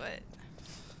 But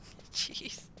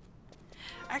jeez.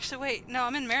 Actually, wait. No,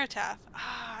 I'm in Meritaf.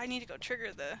 Ah, I need to go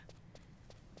trigger the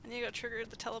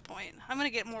telepoint. I'm gonna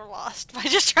get more lost by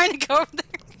just trying to go over there.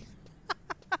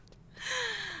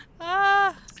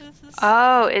 This is...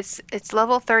 Oh, it's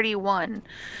level 31.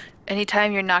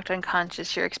 Anytime you're knocked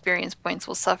unconscious, your experience points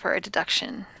will suffer a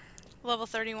deduction. Level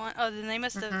 31. Oh, then they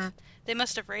must have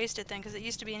raised it then, because it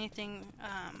used to be anything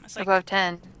it's like Above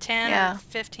 10. 10 Yeah. or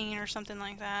 15 or something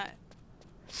like that.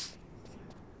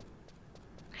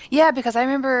 Yeah, because I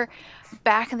remember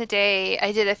back in the day,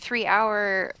 I did a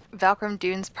 3-hour Valkyrie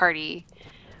Dunes party,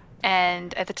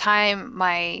 and at the time,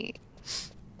 my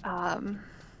Endgame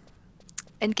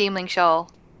Link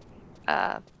Shell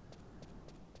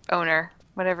owner,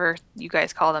 whatever you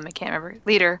guys call them, I can't remember,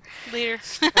 leader.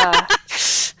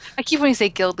 I keep wanting to say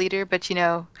guild leader, but you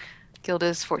know, guild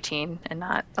is 14 and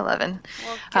not 11.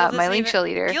 Well, my Link Shell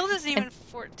leader. Guild isn't even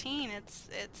 14.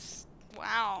 It's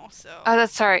wow. So. Oh,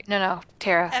 that's sorry. No,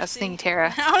 Terra. FC. I was thinking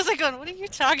Terra. I was like, going, what are you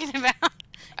talking about?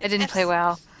 I didn't play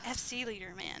WoW. FC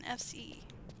leader, man. FC.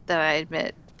 Though I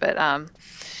admit, but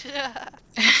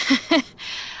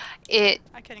it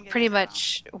pretty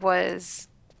much was.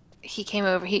 He came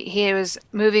over. He was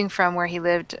moving from where he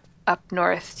lived up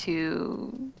north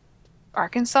to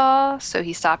Arkansas, so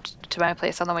he stopped to my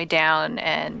place on the way down,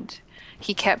 and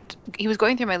he was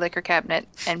going through my liquor cabinet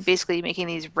and basically making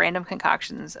these random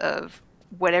concoctions of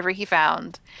whatever he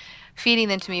found, feeding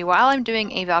them to me while I'm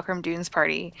doing a Valkyrie Dunes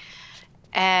party.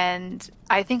 And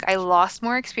I think I lost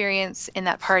more experience in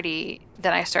that party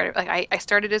than I started. Like I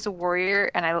started as a warrior,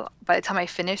 and by the time I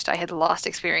finished, I had lost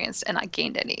experience and not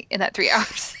gained any in that 3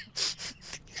 hours.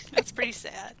 That's pretty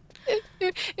sad.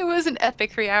 It was an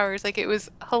epic 3 hours. Like it was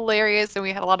hilarious, and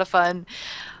we had a lot of fun,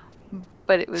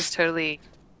 but it was totally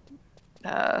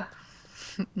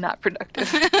not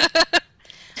productive.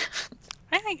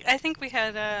 I think we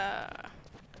had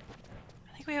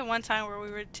one time where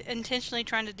we were intentionally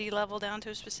trying to de-level down to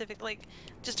a specific, like,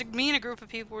 me and a group of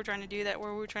people were trying to do that,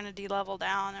 where we were trying to de-level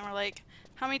down, and we're like,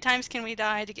 how many times can we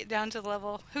die to get down to the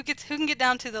level? Who can get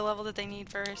down to the level that they need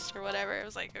first, or whatever. It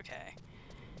was like, okay.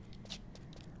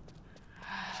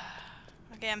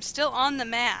 Okay, I'm still on the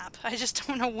map. I just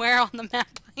don't know where on the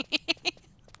map I am.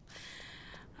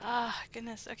 Ah,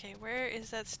 goodness. Okay, where is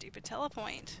that stupid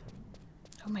telepoint?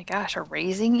 Oh my gosh, a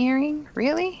raising earring?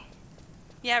 Really?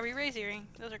 Yeah, re-raise earring.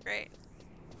 Those are great.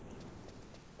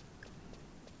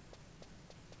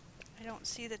 I don't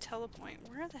see the telepoint.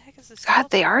 Where the heck is this?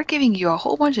 God, they are giving you a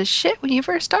whole bunch of shit when you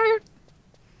first start.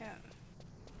 Yeah.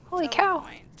 Holy cow.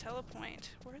 Telepoint.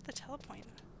 Where's the telepoint?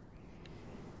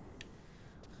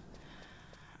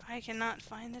 I cannot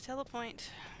find the telepoint.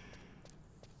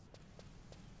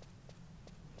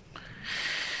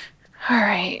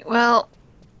 Alright, well,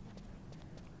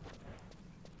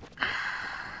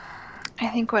 I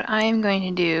think what I'm going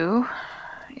to do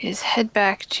is head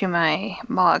back to my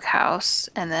Mog house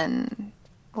and then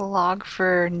log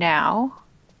for now.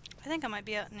 I think I might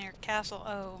be out near Castle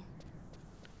O.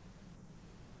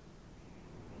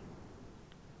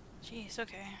 Jeez,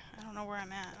 okay. I don't know where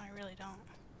I'm at. I really don't.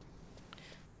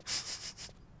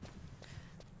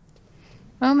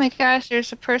 Oh my gosh,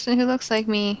 there's a person who looks like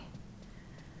me.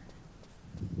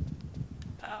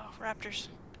 Oh, raptors.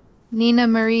 Nina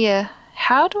Maria.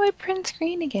 How do I print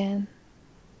screen again?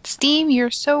 Steam, you're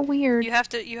so weird. You have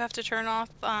to turn off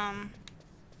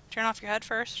your HUD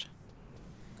first.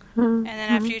 Hmm, And then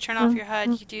after hmm, you turn off hmm, your HUD,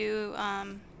 hmm. you do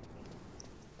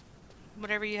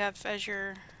whatever you have as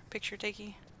your picture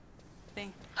takey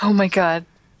thing. Oh my god.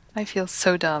 I feel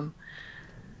so dumb.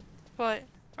 What?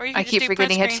 Or you I can just keep do print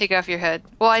forgetting how to screen. take off your head.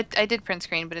 Well, I did print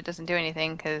screen, but it doesn't do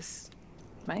anything because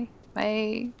my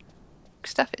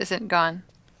stuff isn't gone.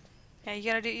 Yeah,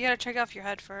 you gotta take off your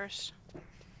HUD first.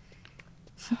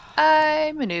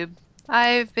 I'm a noob.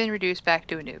 I've been reduced back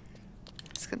to a noob.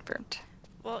 It's confirmed.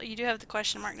 Well, you do have the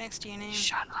question mark next to your name.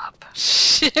 Shut up.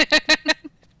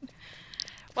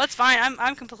 Well, it's fine.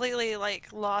 I'm completely like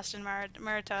lost in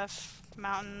Marituf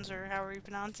Mountains or however you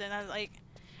pronounce it.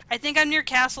 I think I'm near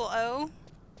Castle O.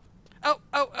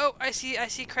 Oh! I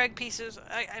see Craig pieces.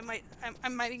 I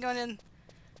might be going in.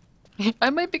 I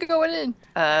might be going in.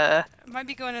 I might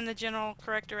be going in the general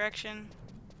correct direction.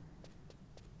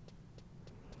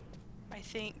 I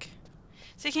think.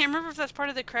 So I can't remember if that's part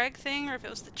of the Craig thing, or if it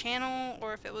was the channel,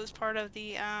 or if it was part of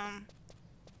the I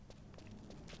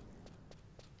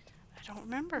don't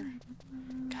remember.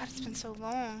 God, it's been so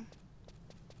long.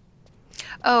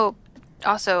 Oh,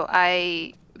 also,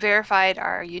 I verified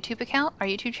our YouTube account, our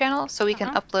YouTube channel, so we can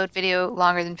Uh-huh. upload video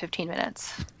longer than 15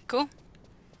 minutes. Cool.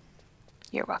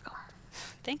 You're welcome.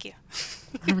 Thank you.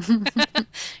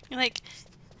 You're like,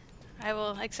 I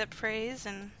will accept praise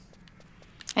And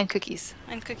cookies.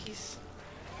 and cookies.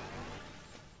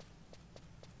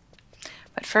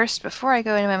 But first, before I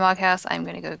go into my log house, I'm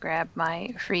going to go grab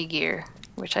my free gear,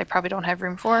 which I probably don't have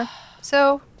room for.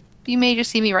 So you may just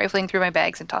see me rifling through my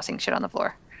bags and tossing shit on the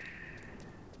floor.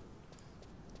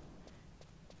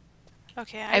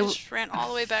 Okay, I just ran all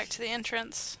the way back to the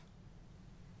entrance.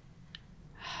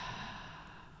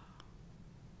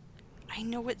 I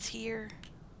know it's here.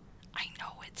 I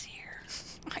know it's here.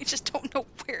 I just don't know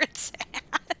where it's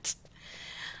at.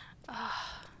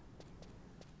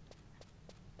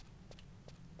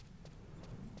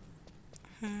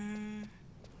 Hmm.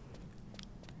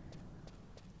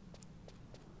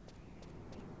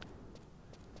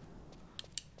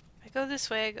 If I go this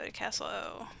way, I go to Castle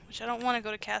O, which I don't want to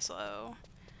go to Castle O.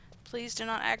 Please do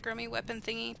not aggro me, weapon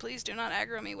thingy. Please do not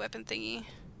aggro me, weapon thingy.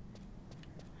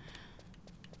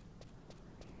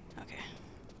 Okay.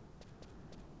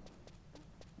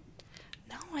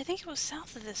 No, I think it was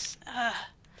south of this.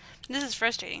 This is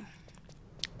frustrating.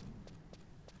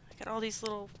 I got all these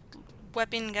little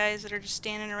weapon guys that are just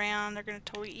standing around. They're gonna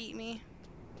totally eat me.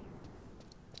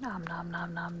 Nom nom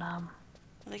nom nom nom.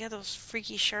 They got those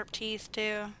freaky sharp teeth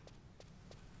too.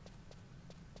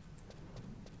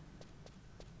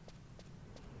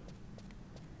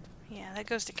 Yeah, that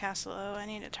goes to Castle O. I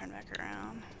need to turn back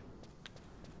around.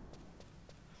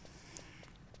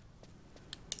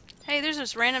 Hey, there's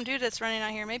this random dude that's running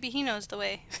out here. Maybe he knows the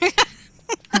way.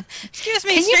 Excuse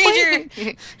me,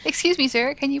 stranger! Excuse me,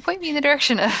 sir. Can you point me in the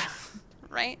direction of...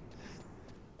 Right?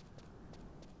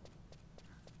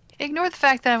 Ignore the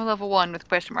fact that I'm a level 1 with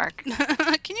question mark.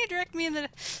 Can you direct me in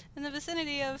the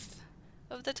vicinity of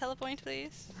the telepoint,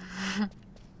 please?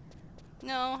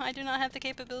 No, I do not have the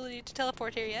capability to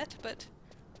teleport here yet, but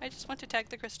I just want to tag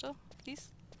the crystal, please.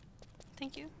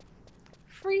 Thank you.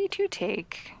 Free to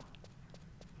take.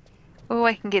 Oh,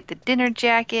 I can get the dinner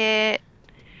jacket.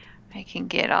 I can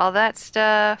get all that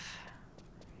stuff.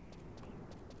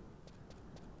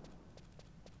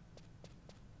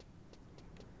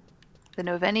 The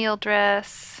Novennial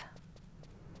dress.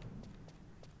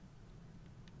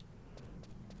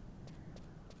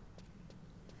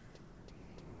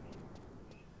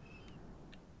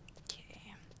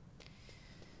 Okay.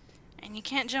 And you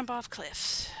can't jump off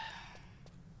cliffs.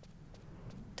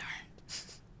 Darn.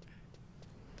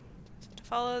 To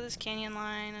follow this canyon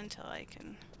line until I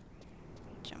can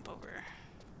jump over.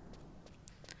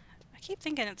 I keep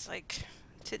thinking it's like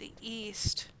to the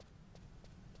east.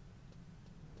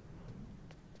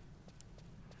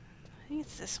 I think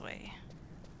it's this way.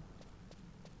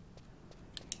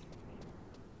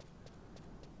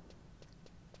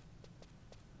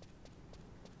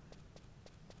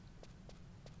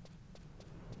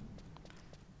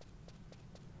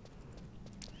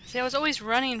 See, I was always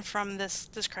running from this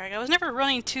crag. I was never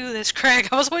running to this crag.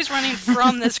 I was always running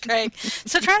from this crag.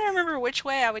 So trying to remember which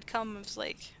way I would come was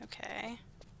like, okay.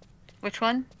 Which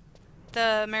one?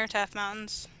 The Maritaf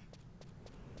Mountains.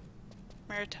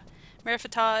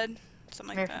 Marifatad,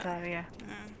 something like that. Yeah.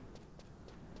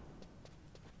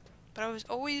 but I was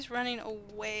always running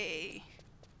away.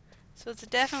 So it's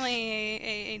definitely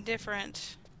a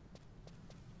different...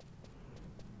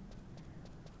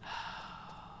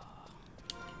 How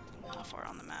far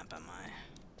on the map am I?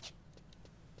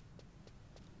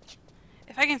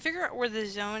 If I can figure out where the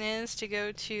zone is to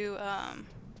go to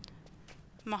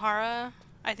Mahara,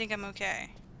 I think I'm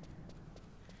okay.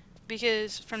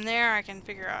 Because from there I can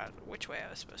figure out which way I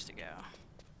was supposed to go.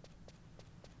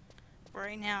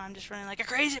 Right now I'm just running like a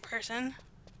crazy person.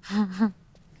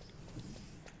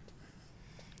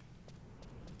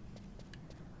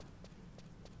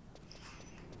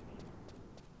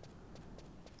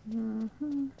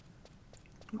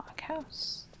 Mock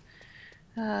house.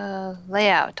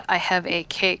 Layout. I have a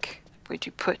cake I'm going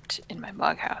to put in my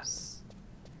log house.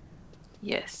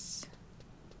 Yes.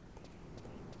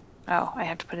 Oh, I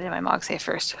have to put it in my mog safe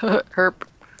first. Herp.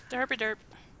 Derpy derp.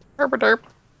 Herp derp.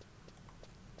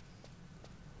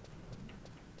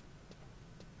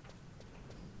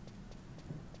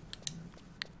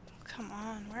 Come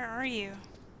on, where are you?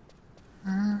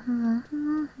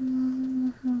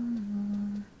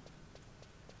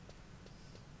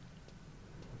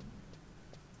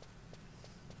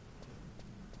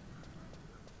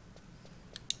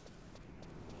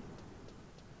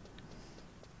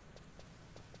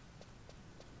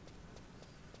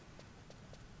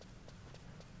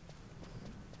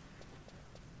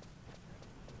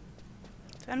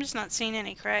 I'm just not seeing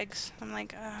any Craigs. I'm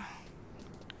like, I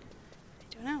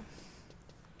don't know.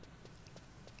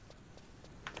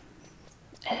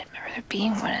 I didn't remember there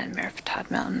being one in the Arikkotwo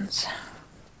Mountains.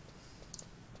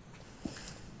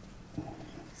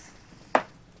 I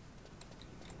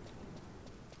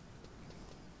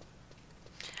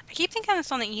keep thinking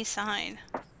it's on the east side,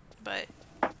 but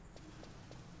I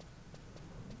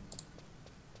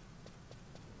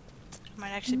might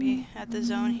actually be at the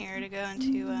zone here to go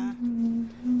into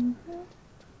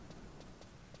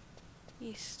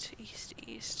east.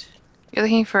 You're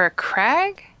looking for a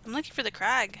crag? I'm looking for the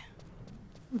crag.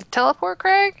 The teleport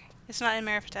crag? It's not in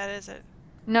Marifat, is it?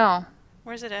 No.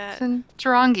 Where's it at? It's in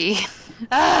Tarongi.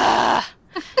 Ah!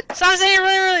 Stop saying it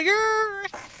really.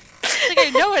 It's like I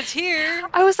know it's here.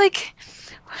 I was like,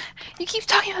 you keep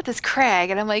talking about this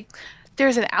crag, and I'm like,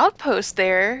 there's an outpost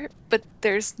there, but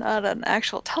there's not an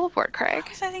actual teleport crag. Why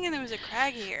was I thinking there was a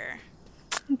crag here?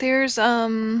 There's,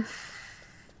 So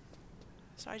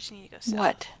I just need to go south.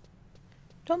 What?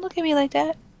 Don't look at me like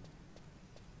that.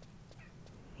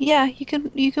 Yeah, you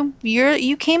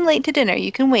came late to dinner.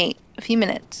 You can wait a few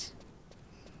minutes.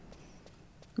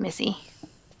 Missy.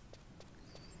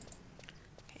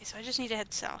 Okay, so I just need to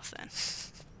head south then.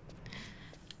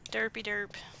 Derpy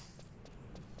derp.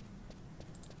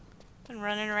 Been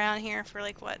running around here for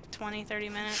like, what, 20, 30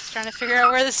 minutes trying to figure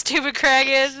out where the stupid crag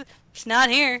is. It's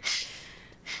not here.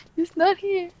 It's not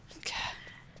here.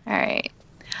 Alright.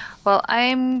 Well,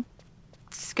 I'm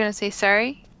just gonna say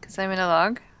sorry, because I'm in a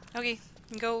log. Okay,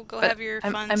 go have your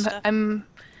fun stuff. I'm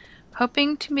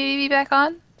hoping to maybe be back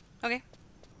on. Okay.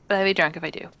 But I'll be drunk if I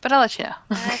do. But I'll let you know.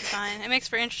 That's fine. It makes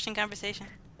for interesting conversation.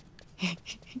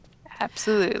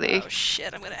 Absolutely. Oh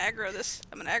shit, I'm gonna aggro this.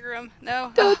 I'm gonna aggro him.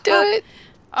 No. Don't do it.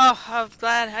 Oh, I'm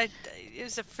glad it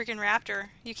was a freaking raptor.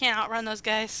 You can't outrun those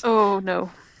guys. Oh, no.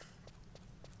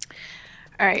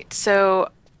 Alright,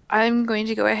 so I'm going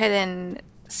to go ahead and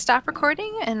stop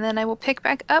recording, and then I will pick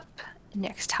back up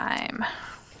next time.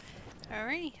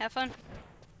 Alrighty, have fun.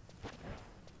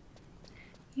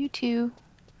 You too.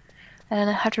 And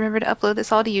I have to remember to upload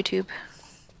this all to YouTube.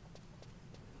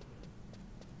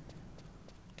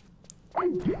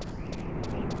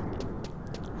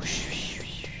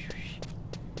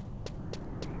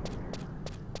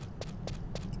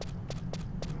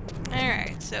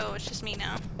 Alright, so it's just me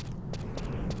now.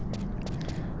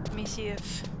 Let me see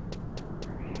if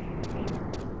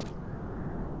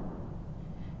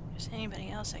there's anybody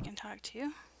else I can talk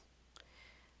to.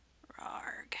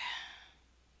 Rarg.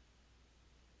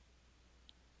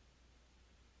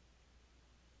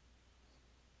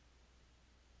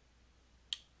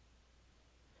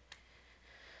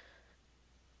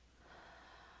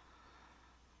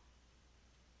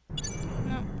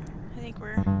 No, I think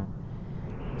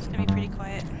it's gonna be pretty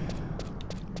quiet.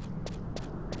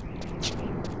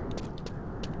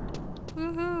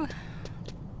 Woohoo!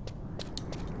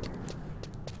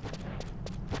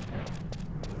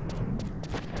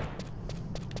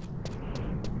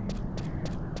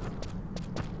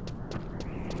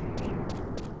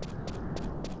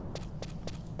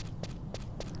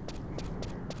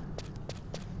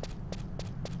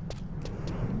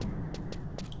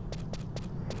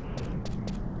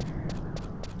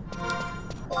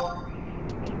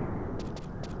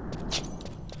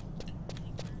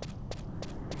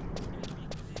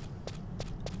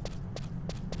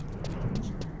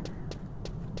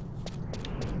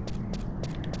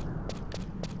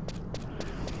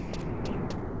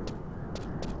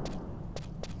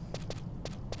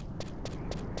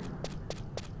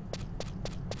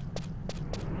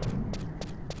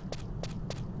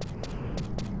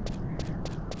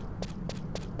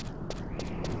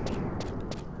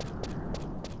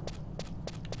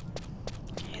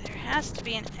 has to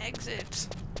be an exit.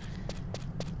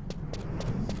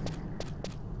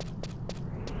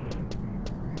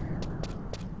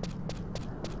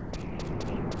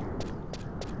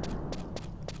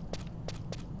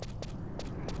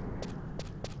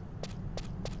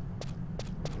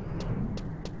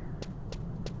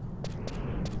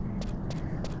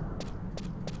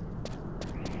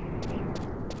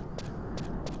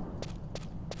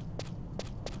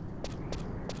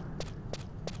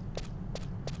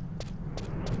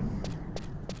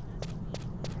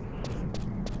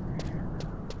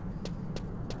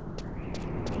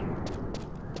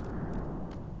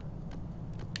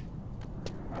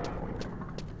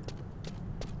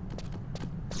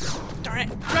 Darn it.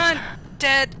 Run!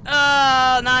 Dead!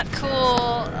 Oh, not cool.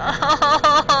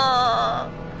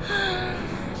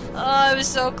 Oh, I was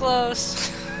so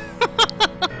close.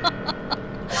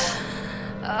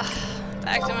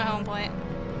 Back to my home point.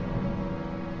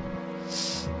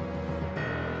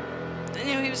 I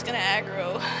knew he was gonna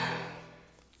aggro.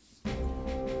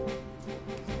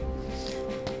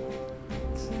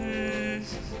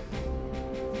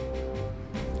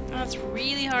 That's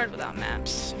really hard without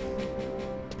maps.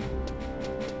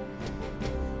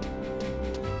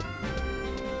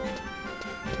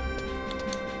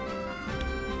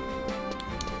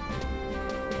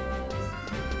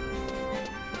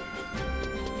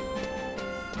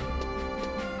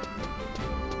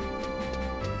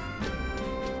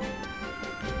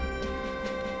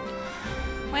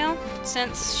 Well,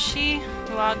 since she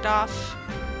logged off,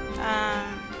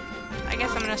 I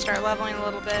guess I'm gonna start leveling a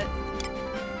little bit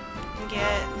and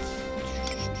get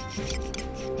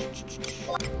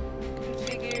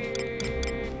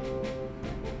configure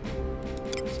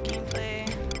gameplay.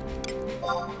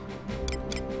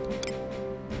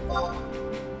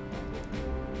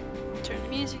 Turn the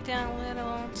music down a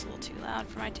little. It's a little too loud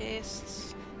for my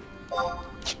tastes.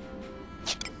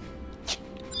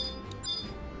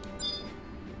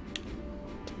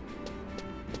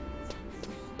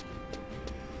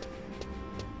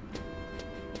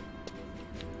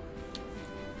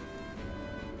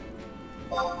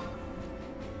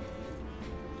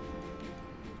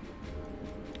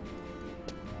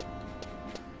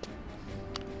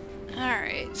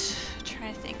 Alright,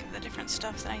 trying to think of the different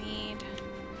stuff that I need.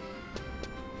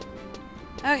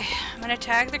 Okay, I'm gonna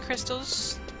tag the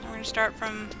crystals. We're gonna start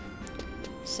from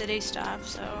city stuff,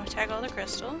 so tag all the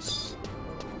crystals.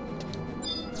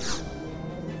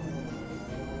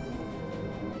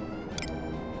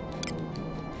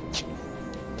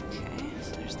 Okay,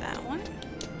 so there's that one.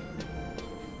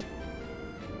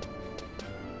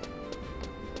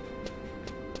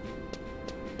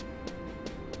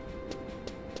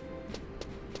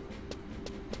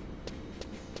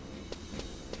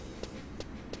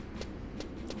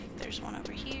 There's one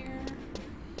over here.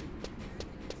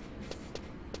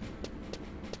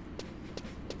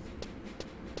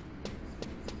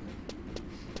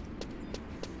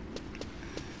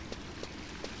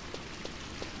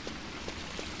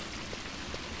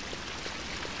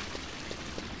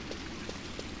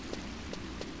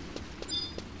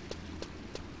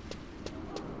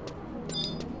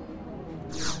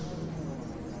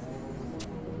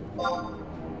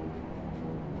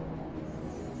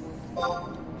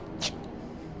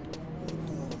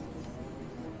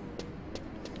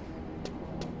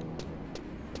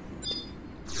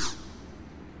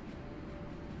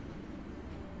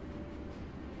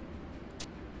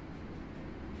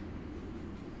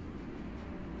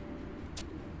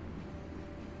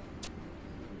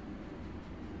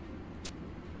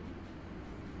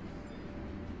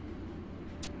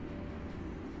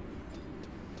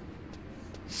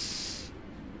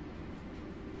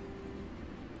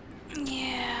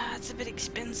 Yeah, it's a bit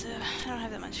expensive. I don't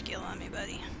have that much gil on me,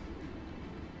 buddy.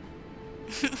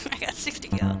 I got 60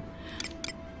 gil.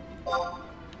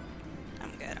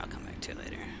 I'm good, I'll come back to it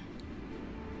later.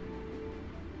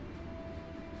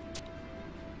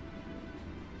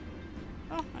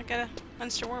 Oh, I got a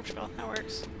Munster Warp Scroll. That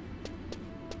works.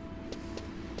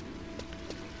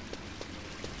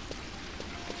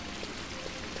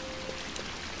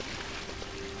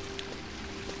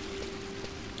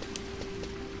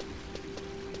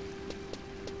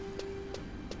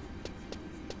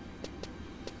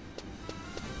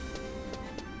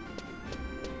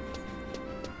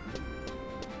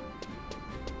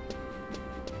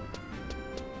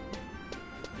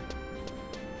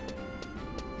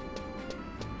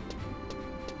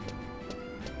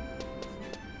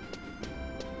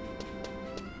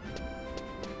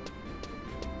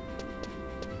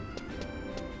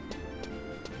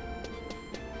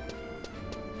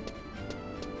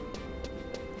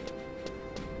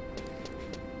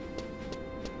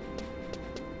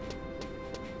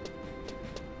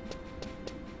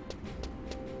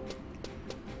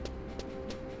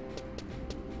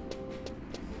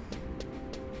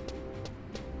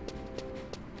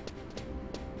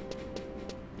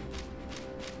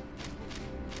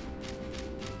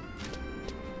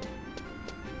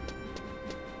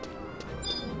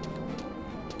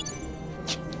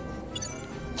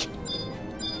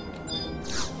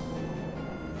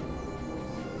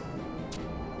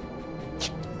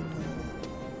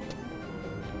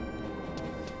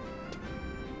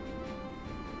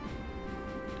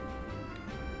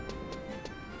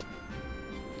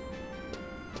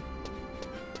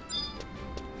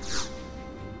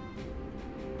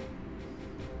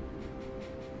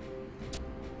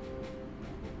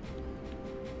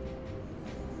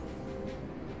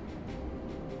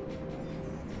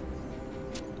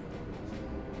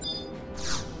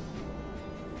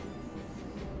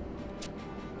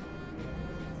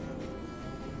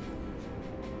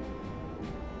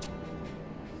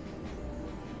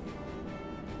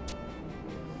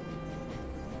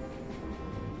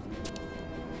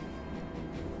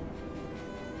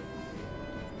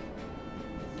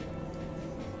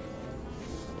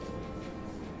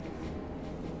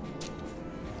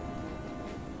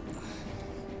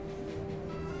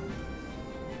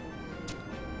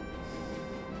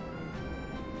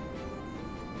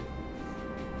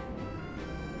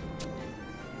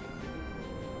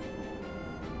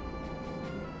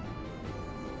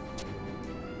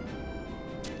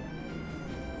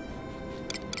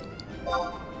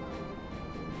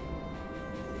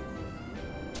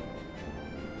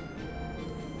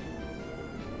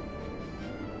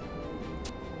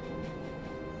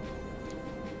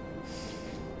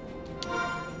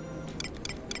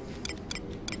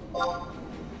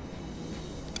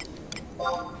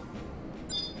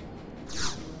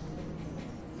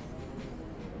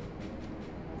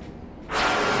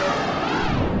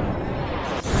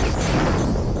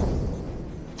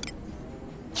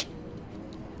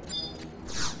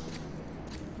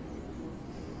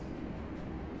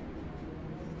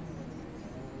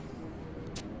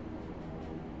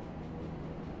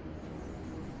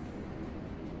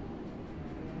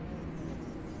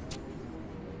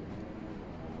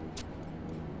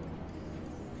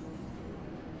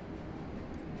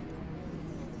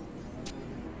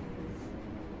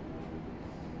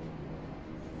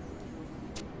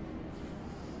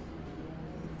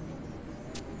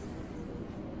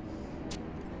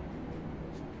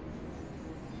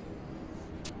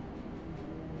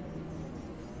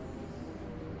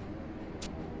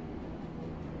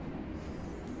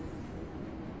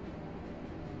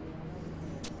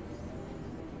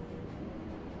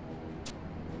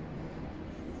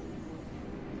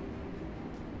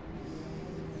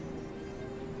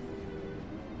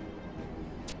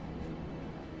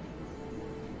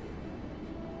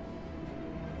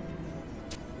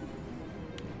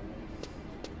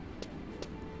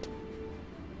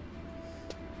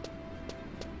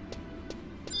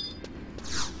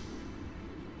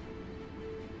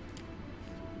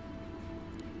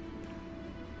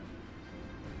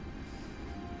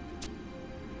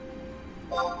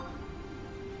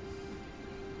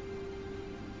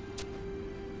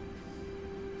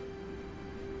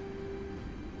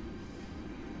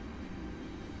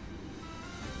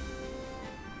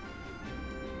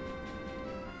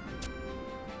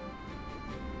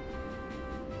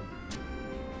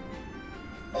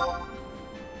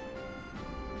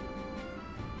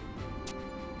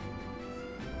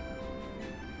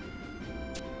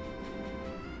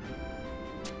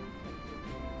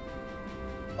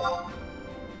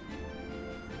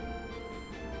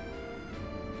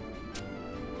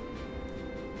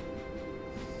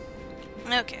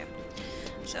 Okay,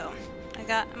 so I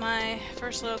got my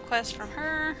first little quest from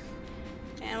her,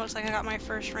 and it looks like I got my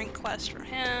first rank quest from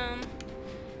him.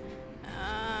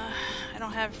 I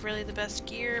don't have really the best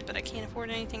gear, but I can't afford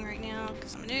anything right now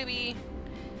because I'm a newbie.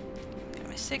 Got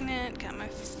my signet, got my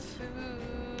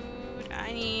food.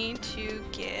 I need to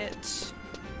get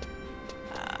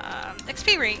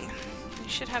XP ring. I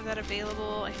should have that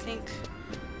available, I think.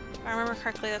 If I remember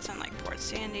correctly, that's on like Port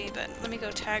Sandy, but let me go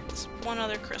tag this one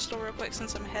other crystal real quick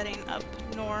since I'm heading up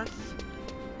north.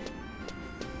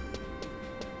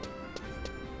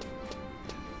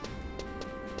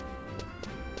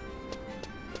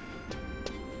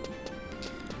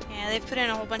 Yeah, they've put in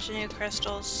a whole bunch of new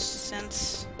crystals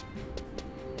since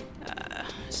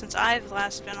I've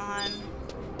last been on.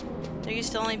 There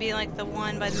used to only be like the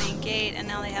one by the main gate, and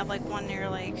now they have like one near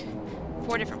like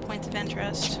 4 different points of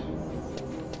interest.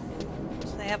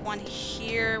 They have one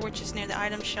here, which is near the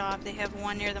item shop. They have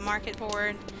one near the market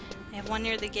board. They have one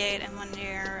near the gate and one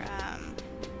near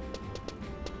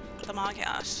the log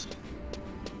house.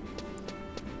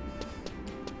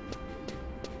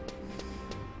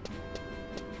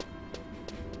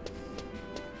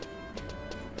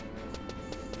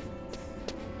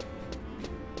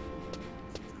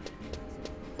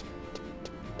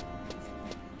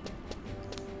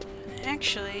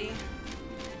 Actually,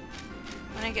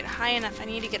 when I get high enough, I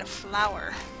need to get a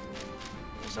flower.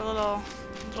 There's a little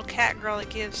cat girl that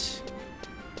gives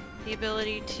the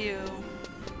ability to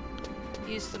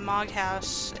use the Mog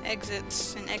House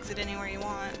exits and exit anywhere you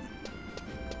want.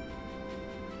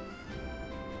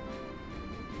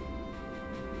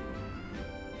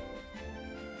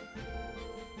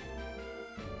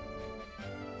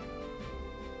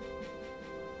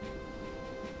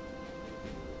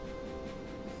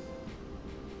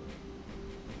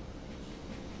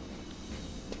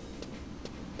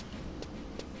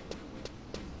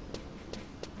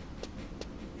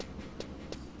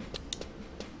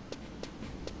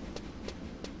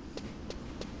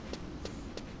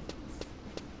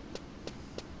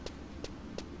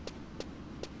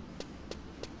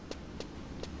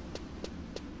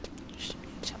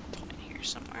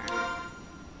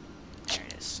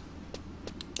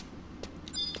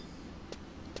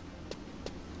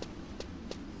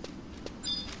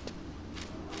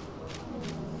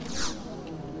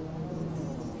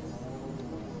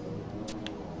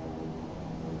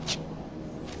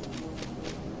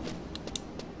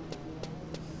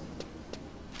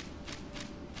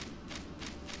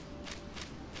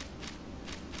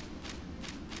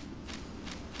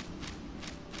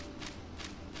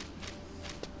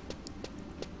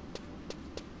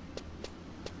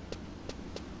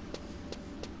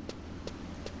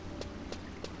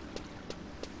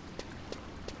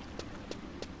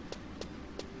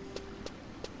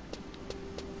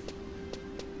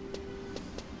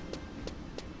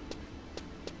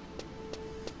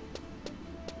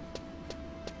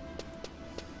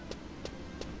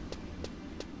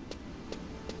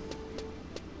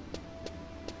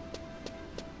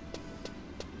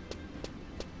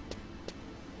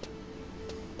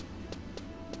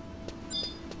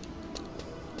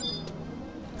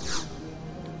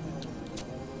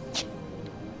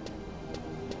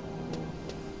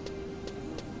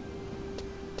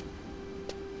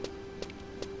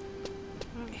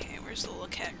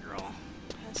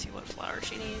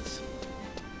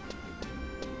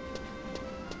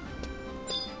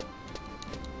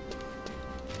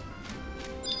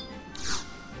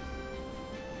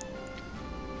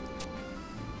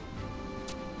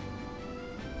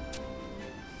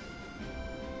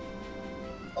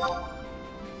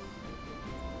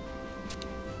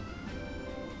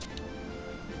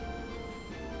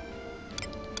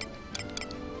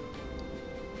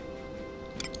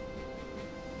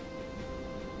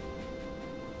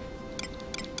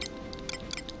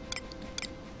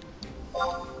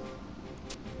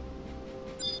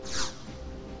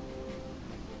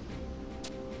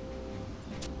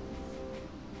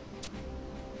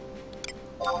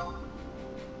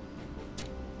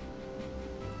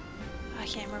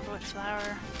 much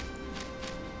flour.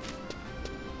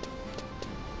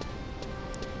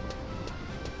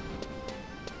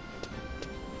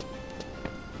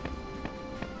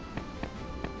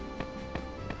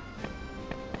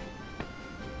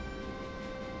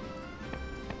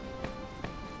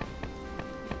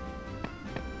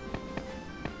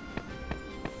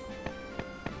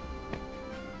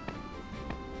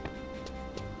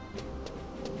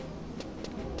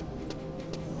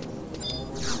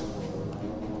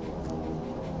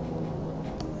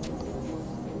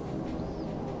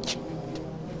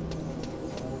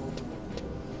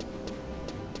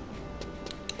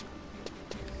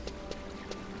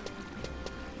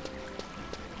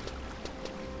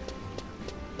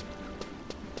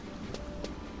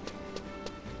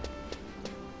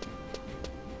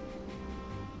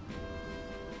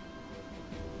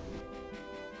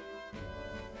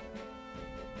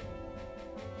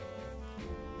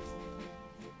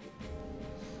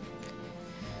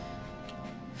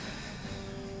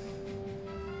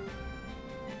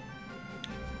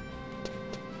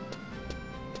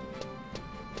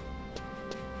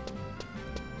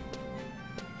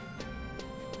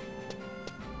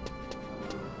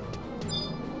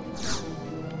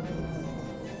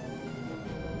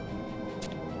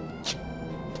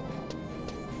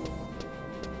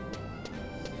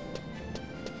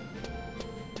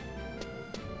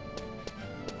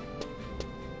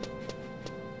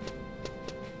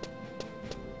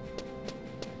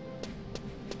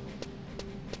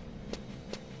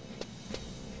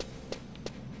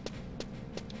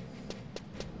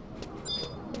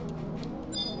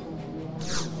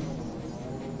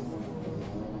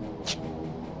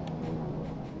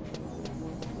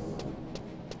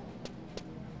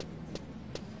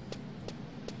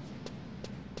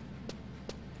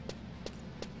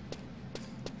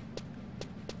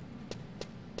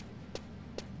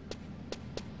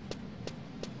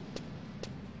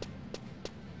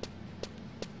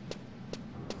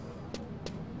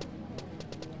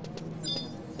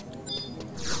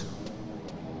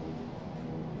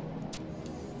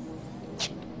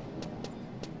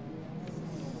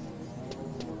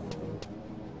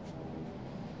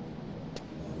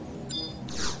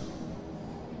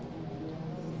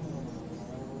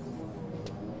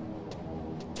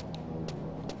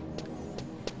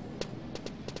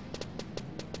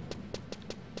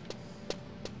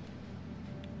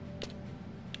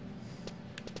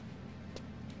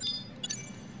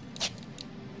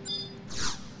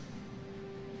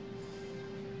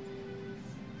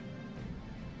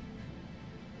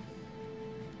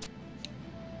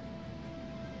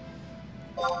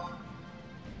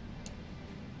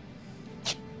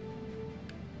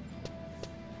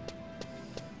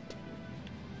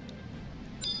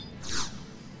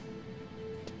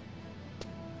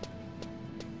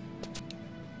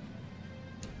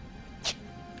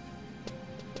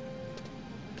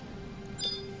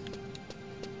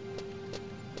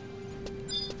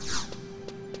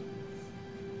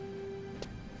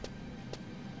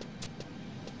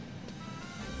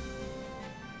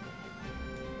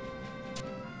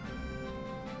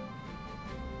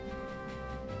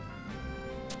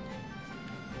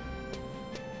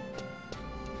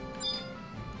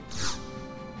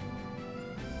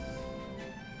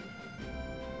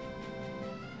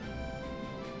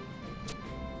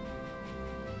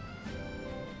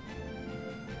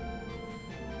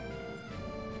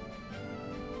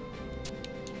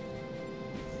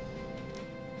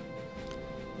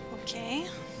 Okay.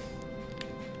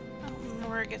 I don't know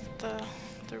where I get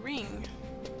the ring.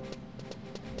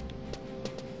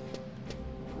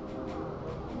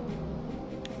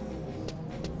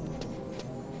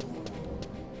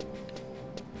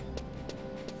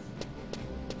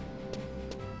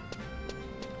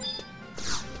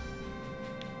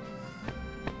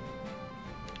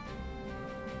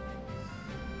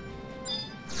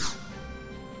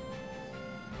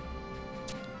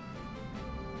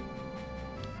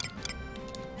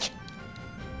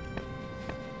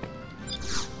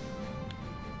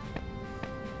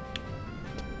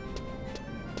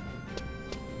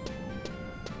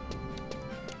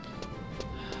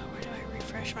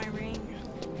 My ring.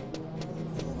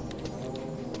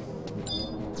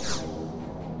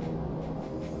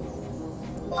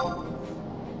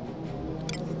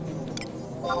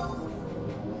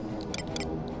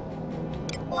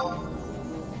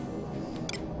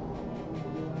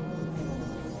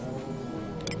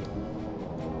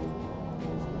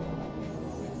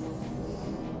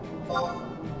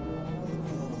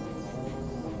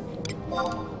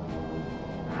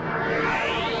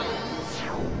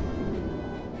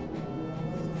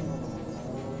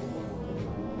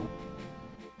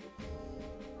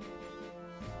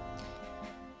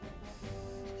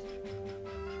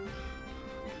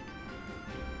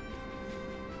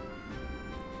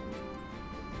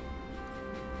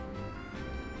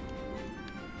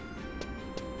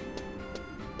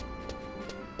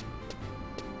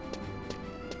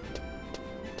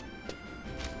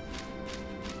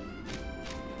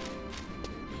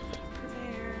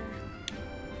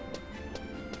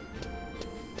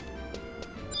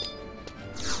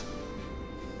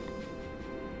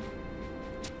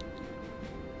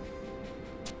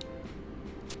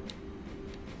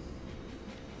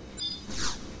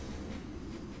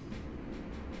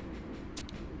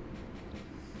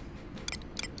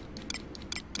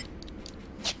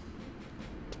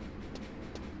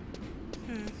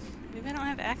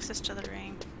 access to the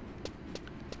ring.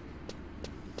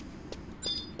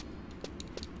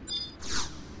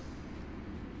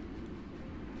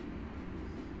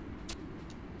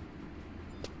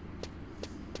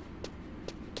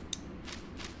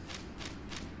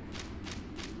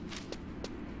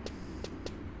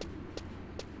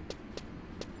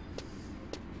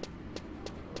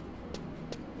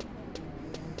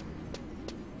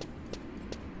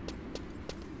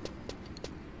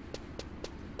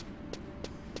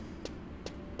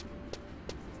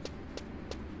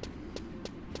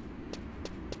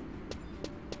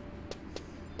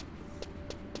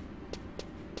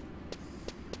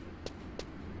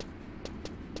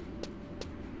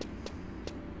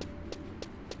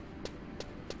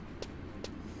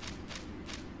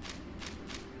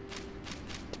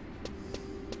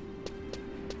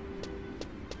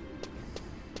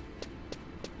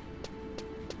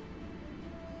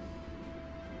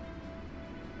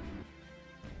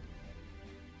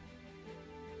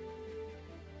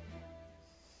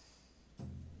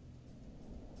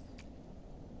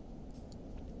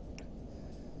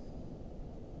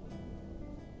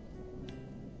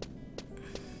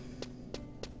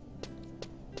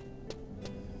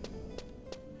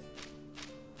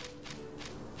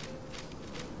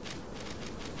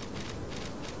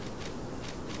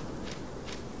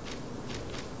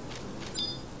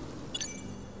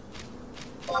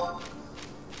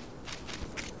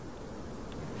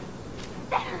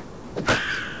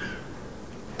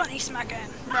 Bunny smacking.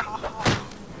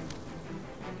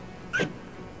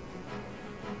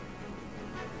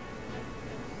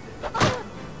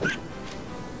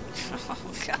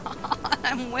 Oh god,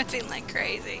 I'm whipping like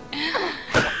crazy.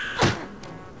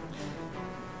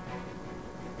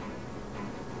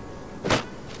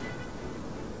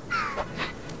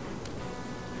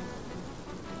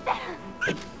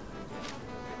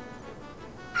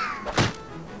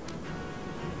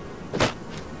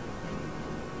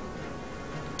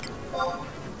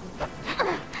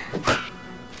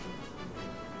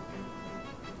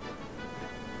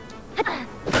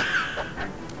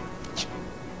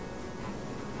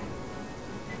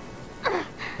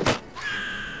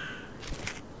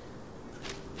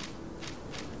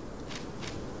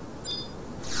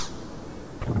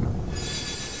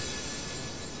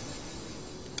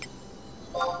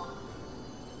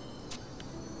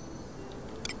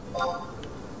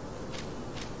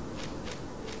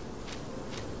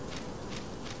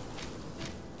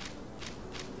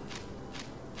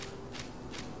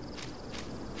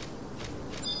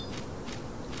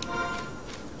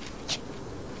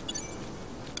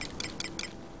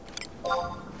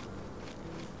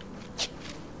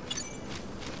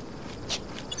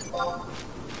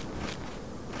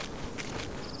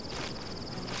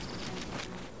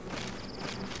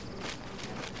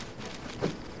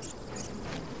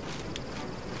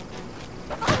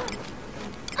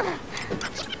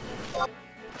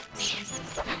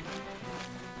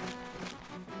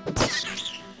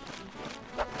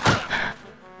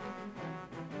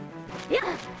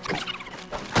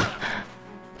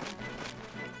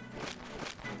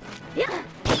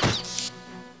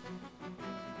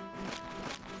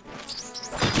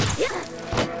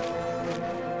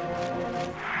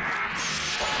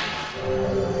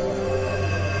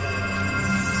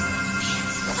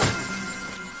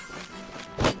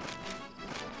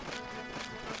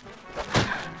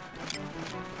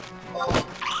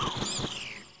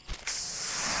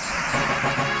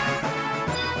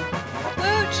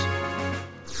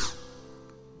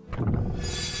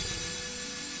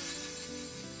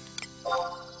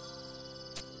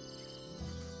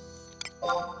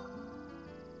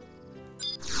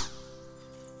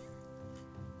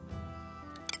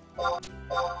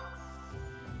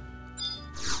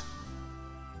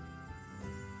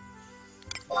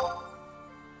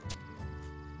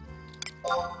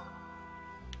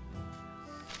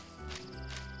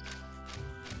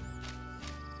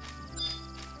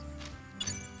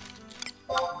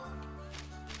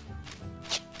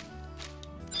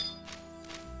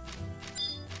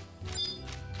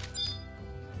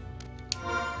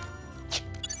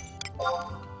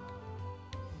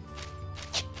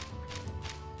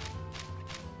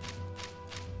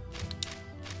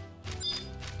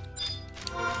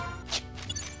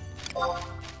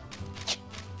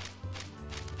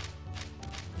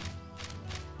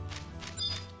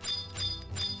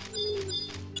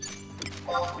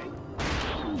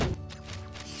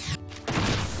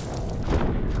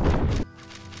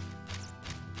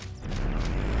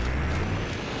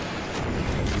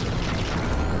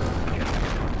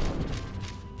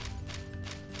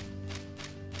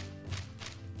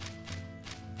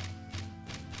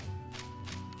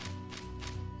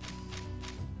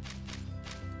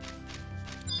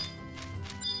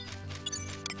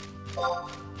 I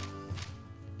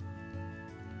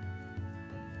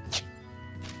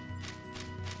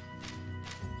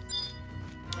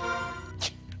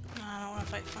don't want to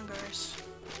fight fungars.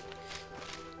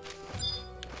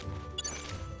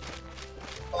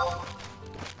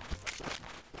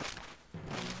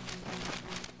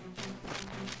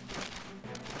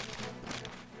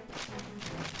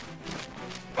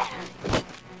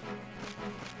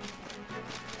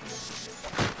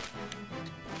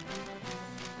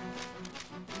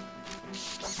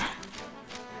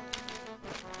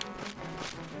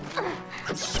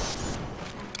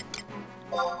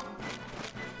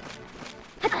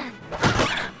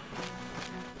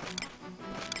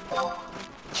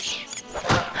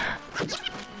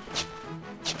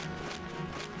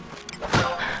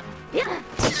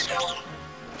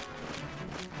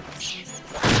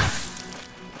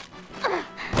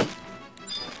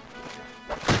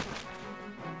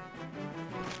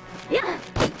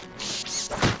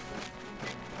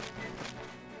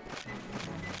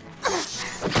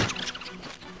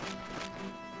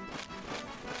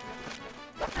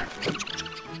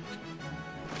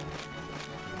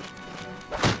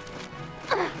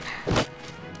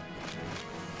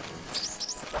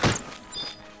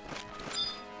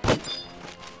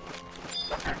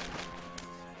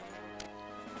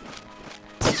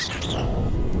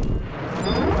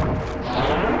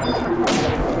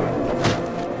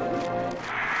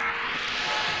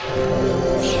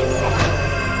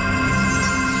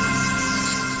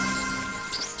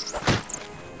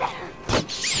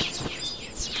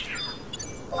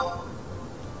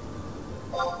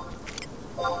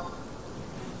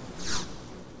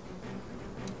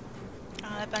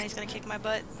 That bunny's gonna kick my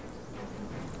butt.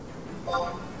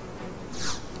 Okay,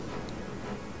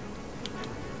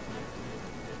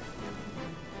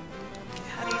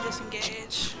 how do you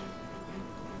disengage?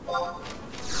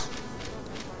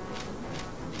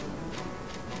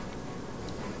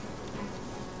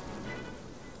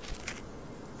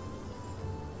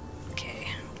 Okay.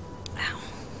 Ow.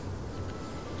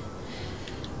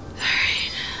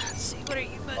 Alright, let's see. What are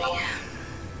you, buddy?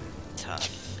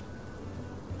 Tough.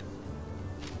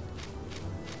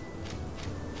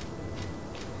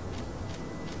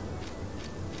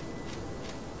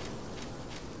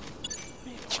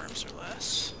 Worms or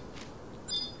less.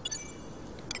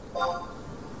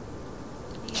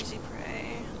 Easy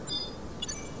prey.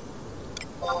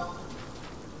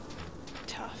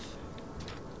 Tough.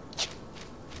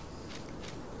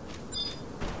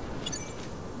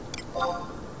 I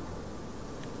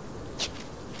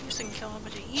guess I can kill a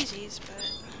bunch of easies, but...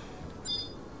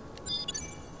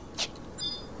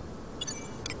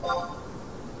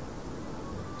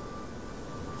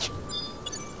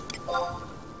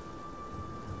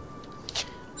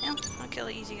 yeah, I'll kill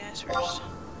the easy guys first.